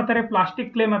ಇದರಲ್ಲಿ ಏನ್ ಮಾಡ್ತಾರೆ,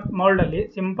 ಪ್ಲಾಸ್ಟಿಕ್ ಕ್ಲೇ ಮೋಲ್ಡ್ ಅಲ್ಲಿ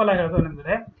ಸಿಂಪಲ್ ಆಗಿ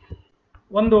ಹೇಳೋದೇನೆಂದ್ರೆ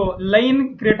ಒಂದು ಲೈನ್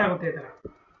ಕ್ರಿಯೇಟ್ ಆಗುತ್ತೆ ಈ ತರ.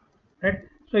 ರೈಟ್,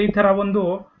 ಸೊ ಈ ತರ ಒಂದು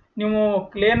ನೀವು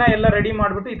ಕ್ಲೇನ ಎಲ್ಲ ರೆಡಿ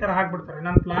ಮಾಡಿಬಿಟ್ಟು ಈ ತರ ಹಾಕ್ಬಿಡ್ತಾರೆ.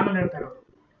 ನಾನು ಪ್ಲಾನ್ ಅಲ್ಲಿ ಹೇಳ್ತಾ ಇರೋದು.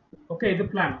 ಓಕೆ, ಇದು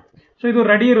ಪ್ಲಾನ್. ಸೊ ಇದು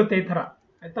ರೆಡಿ ಇರುತ್ತೆ ಈ ತರ.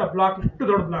 ಆಯ್ತಾ? ಬ್ಲಾಕ್, ಇಷ್ಟು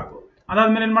ದೊಡ್ಡ ಬ್ಲಾಕ್.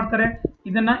 ಅದಾದ್ಮೇಲೆ ಏನ್ ಮಾಡ್ತಾರೆ,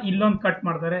 ಇದನ್ನ ಇಲ್ಲೊಂದು ಕಟ್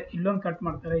ಮಾಡ್ತಾರೆ, ಇಲ್ಲೊಂದು ಕಟ್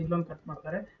ಮಾಡ್ತಾರೆ, ಇಲ್ಲೊಂದು ಕಟ್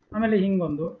ಮಾಡ್ತಾರೆ, ಆಮೇಲೆ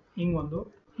ಹಿಂಗೊಂದು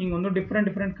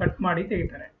ಡಿಫ್ರೆಂಟ್ ಕಟ್ ಮಾಡಿ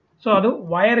ತೆಗಿತಾರೆ. ಸೊ ಅದು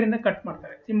ವೈರ್ ಇಂದ ಕಟ್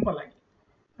ಮಾಡ್ತಾರೆ ಸಿಂಪಲ್ ಆಗಿ.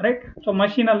 ರೈಟ್, ಸೊ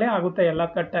ಮಷೀನ್ ಅಲ್ಲೇ ಆಗುತ್ತೆ ಎಲ್ಲ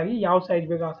ಕಟ್ ಆಗಿ, ಯಾವ ಸೈಜ್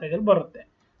ಬೇಕು ಆ ಸೈಜಲ್ಲಿ ಬರುತ್ತೆ.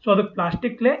 ಸೊ ಅದಕ್ಕೆ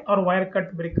ಪ್ಲಾಸ್ಟಿಕ್ ಕ್ಲೇ ಅವ್ರ ವೈರ್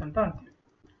ಕಟ್ ಬ್ರಿಕ್ ಅಂತ ಅಂತೀವಿ.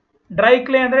 ಡ್ರೈ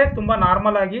ಕ್ಲೇ ಅಂದ್ರೆ ತುಂಬಾ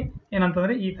ನಾರ್ಮಲ್ ಆಗಿ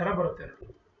ಏನಂತಂದ್ರೆ ಈ ತರ ಬರುತ್ತೆ.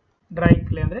 ಡ್ರೈ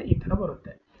ಕ್ಲೇ ಅಂದ್ರೆ ಈ ತರ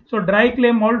ಬರುತ್ತೆ. So dry clay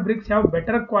mould BRICS have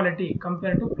better quality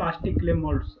compare to plastic clay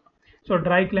moulds. So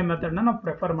dry clay method ನಾವು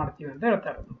ಪ್ರಿಫರ್ ಮಾಡ್ತೀವಿ ಅಂತ ಹೇಳ್ತಾ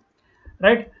ಇರೋದು.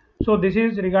 Right, so this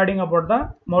is regarding about the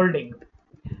moulding.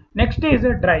 Next is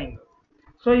drying.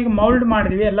 So ಈಗ ಮೌಲ್ಡ್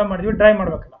ಮಾಡಿದ್ವಿ, ಎಲ್ಲ ಮಾಡಿದ್ವಿ, dry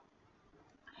ಮಾಡ್ಬೇಕಲ್ಲ.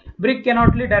 BRIC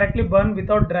ಕೆನಾಟ್ಲಿ directly burn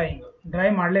without drying. Dry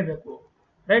ಮಾಡಲೇಬೇಕು.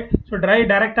 ರೈಟ್. ಸೊ ಡ್ರೈ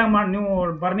ಡೈರೆಕ್ಟಾಗಿ ನೀವು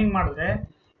ಬರ್ನಿಂಗ್ ಮಾಡಿದ್ರೆ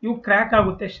ಇವು ಕ್ರ್ಯಾಕ್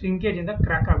ಆಗುತ್ತೆ, ಶ್ರಿಂಕೇಜಿಂದ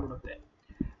ಕ್ರ್ಯಾಕ್ ಆಗಿಬಿಡುತ್ತೆ.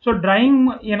 ಸೊ ಡ್ರೈಯಿಂಗ್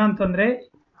ಏನಂತಂದರೆ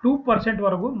 2%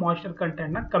 ವರೆಗೂ ಮಾಯಿಶ್ಚರ್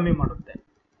ಕಂಟೆಂಟ್ನ ಕಮ್ಮಿ ಮಾಡುತ್ತೆ,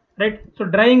 right. So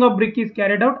drying of BRIC is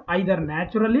carried out either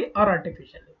naturally R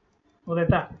artificially,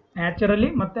 ಗೊತ್ತಾಯ್ತಾ. ನ್ಯಾಚುರಲಿ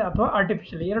ಮತ್ತು ಅಥವಾ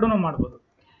ಆರ್ಟಿಫಿಷಿಯಲಿ ಎರಡೂ ಮಾಡ್ಬೋದು.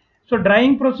 ಸೊ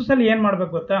ಡ್ರೈಯಿಂಗ್ ಪ್ರೊಸೆಸಲ್ಲಿ ಏನು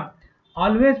ಮಾಡಬೇಕು ಗೊತ್ತಾ,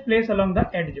 always place along the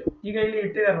edge. ಈಗ ಇಲ್ಲಿ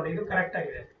ಇಟ್ಟಿದ್ದಾರೆ ನೋಡಿ, ಇದು ಕರೆಕ್ಟ್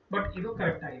ಆಗಿದೆ, ಬಟ್ ಇದು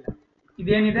ಕರೆಕ್ಟ್ ಆಗಿಲ್ಲ.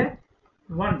 ಇದೇನಿದೆ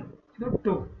 1, ಇದು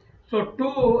 2. ಸೊ 2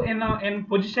 ಏನು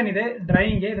ಪೊಸಿಷನ್ ಇದೆ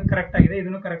ಡ್ರೈಯಿಂಗ್ಗೆ, ಇದು ಕರೆಕ್ಟ್ ಆಗಿದೆ,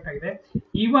 ಇದನ್ನು ಕರೆಕ್ಟ್ ಆಗಿದೆ.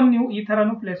 ಈವನ್ ನೀವು ಈ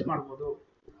ಥರನೂ ಪ್ಲೇಸ್ ಮಾಡ್ಬೋದು,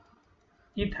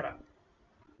 ಈ ಥರ,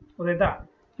 ಗೊತ್ತಾಯ್ತಾ.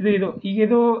 ಈಗ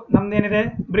ಇದು ನಮ್ದೇನಿದೆ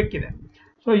ಬ್ರಿಕ್ ಇದೆ.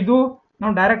 ಸೊ ಇದು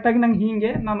ನಾವು ಡೈರೆಕ್ಟಾಗಿ ನಂಗೆ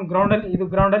ಹಿಂಗೆ ನಾನು ಗ್ರೌಂಡಲ್ಲಿ, ಇದು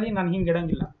ಗ್ರೌಂಡಲ್ಲಿ ನಾನು ಹಿಂಗೆ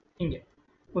ಇಡೋಂಗಿಲ್ಲ, ಹಿಂಗೆ,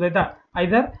 ಗೊತ್ತಾಯ್ತಾ.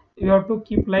 Either you have to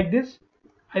keep like this,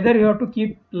 either you have to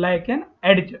keep like an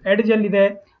edge. ಎಡ್ಜಲ್ಲಿದೆ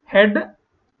head,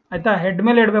 ಆಯಿತಾ, ಹೆಡ್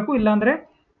ಮೇಲೆ ಇಡಬೇಕು, ಇಲ್ಲಾಂದರೆ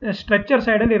ಸ್ಟ್ರೆಚರ್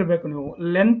ಸೈಡಲ್ಲಿ ಇರಬೇಕು. ನೀವು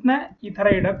ಲೆಂತ್ನ ಈ ಥರ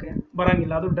ಇಡೋಕ್ಕೆ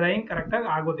ಬರೋಂಗಿಲ್ಲ, ಅದು ಡ್ರಾಯಿಂಗ್ ಕರೆಕ್ಟಾಗಿ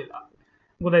ಆಗೋದಿಲ್ಲ,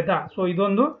 ಗೊತ್ತಾಯ್ತಾ. ಸೊ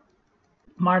ಇದೊಂದು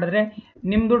ಮಾಡಿದ್ರೆ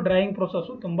ನಿಮ್ಮದು ಡ್ರಾಯಿಂಗ್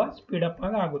ಪ್ರೊಸೆಸ್ಸು ತುಂಬ ಸ್ಪೀಡಪ್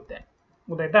ಆಗಿ ಆಗುತ್ತೆ,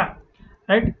 ಗೊತ್ತಾಯ್ತಾ.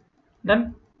 Right, done.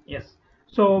 S.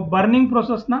 So burning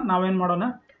ಪ್ರೊಸೆಸ್ನ ನಾವೇನು ಮಾಡೋಣ,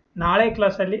 ನಾಳೆ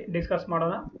ಕ್ಲಾಸಲ್ಲಿ ಡಿಸ್ಕಸ್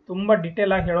ಮಾಡೋಣ. ತುಂಬ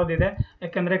ಡಿಟೇಲ್ ಆಗಿ ಹೇಳೋದಿದೆ,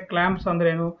 ಯಾಕೆಂದರೆ ಕ್ಲ್ಯಾಂಪ್ಸ್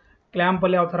ಅಂದ್ರೇನು,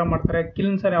 ಕ್ಲ್ಯಾಂಪಲ್ಲಿ ಯಾವ ಥರ ಮಾಡ್ತಾರೆ,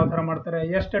 ಕಿಲ್ನ್ಸಲ್ಲಿ ಯಾವ ಥರ ಮಾಡ್ತಾರೆ,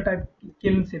 ಎಷ್ಟು ಟೈಪ್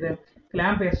ಕಿಲ್ನ್ಸ್ ಇದೆ,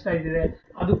 ಕ್ಲ್ಯಾಂಪ್ ಎಷ್ಟು ಸೈಜ್ ಇದೆ,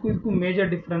 ಅದಕ್ಕೂ ಇದಕ್ಕೂ ಮೇಜರ್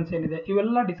ಡಿಫ್ರೆನ್ಸ್ ಏನಿದೆ,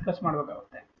 ಇವೆಲ್ಲ ಡಿಸ್ಕಸ್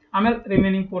ಮಾಡಬೇಕಾಗುತ್ತೆ. ಆಮೇಲೆ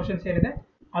ರಿಮೈನಿಂಗ್ ಪೋರ್ಷನ್ಸ್ ಏನಿದೆ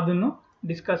ಅದನ್ನು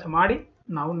ಡಿಸ್ಕಸ್ ಮಾಡಿ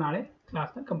ನಾವು ನಾಳೆ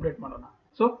ಕ್ಲಾಸ್ನ ಕಂಪ್ಲೀಟ್ ಮಾಡೋಣ.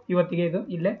 ಸೊ ಇವತ್ತಿಗೆ ಇದು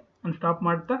ಇಲ್ಲೇ ನಾನು ಸ್ಟಾಪ್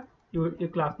ಮಾಡ್ತಾ ಈ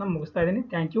ಕ್ಲಾಸ್ನ ಮುಗಿಸ್ತಾ ಇದ್ದೀನಿ.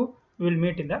 Thank you. Will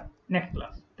meet in the next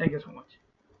class. Thank you so much.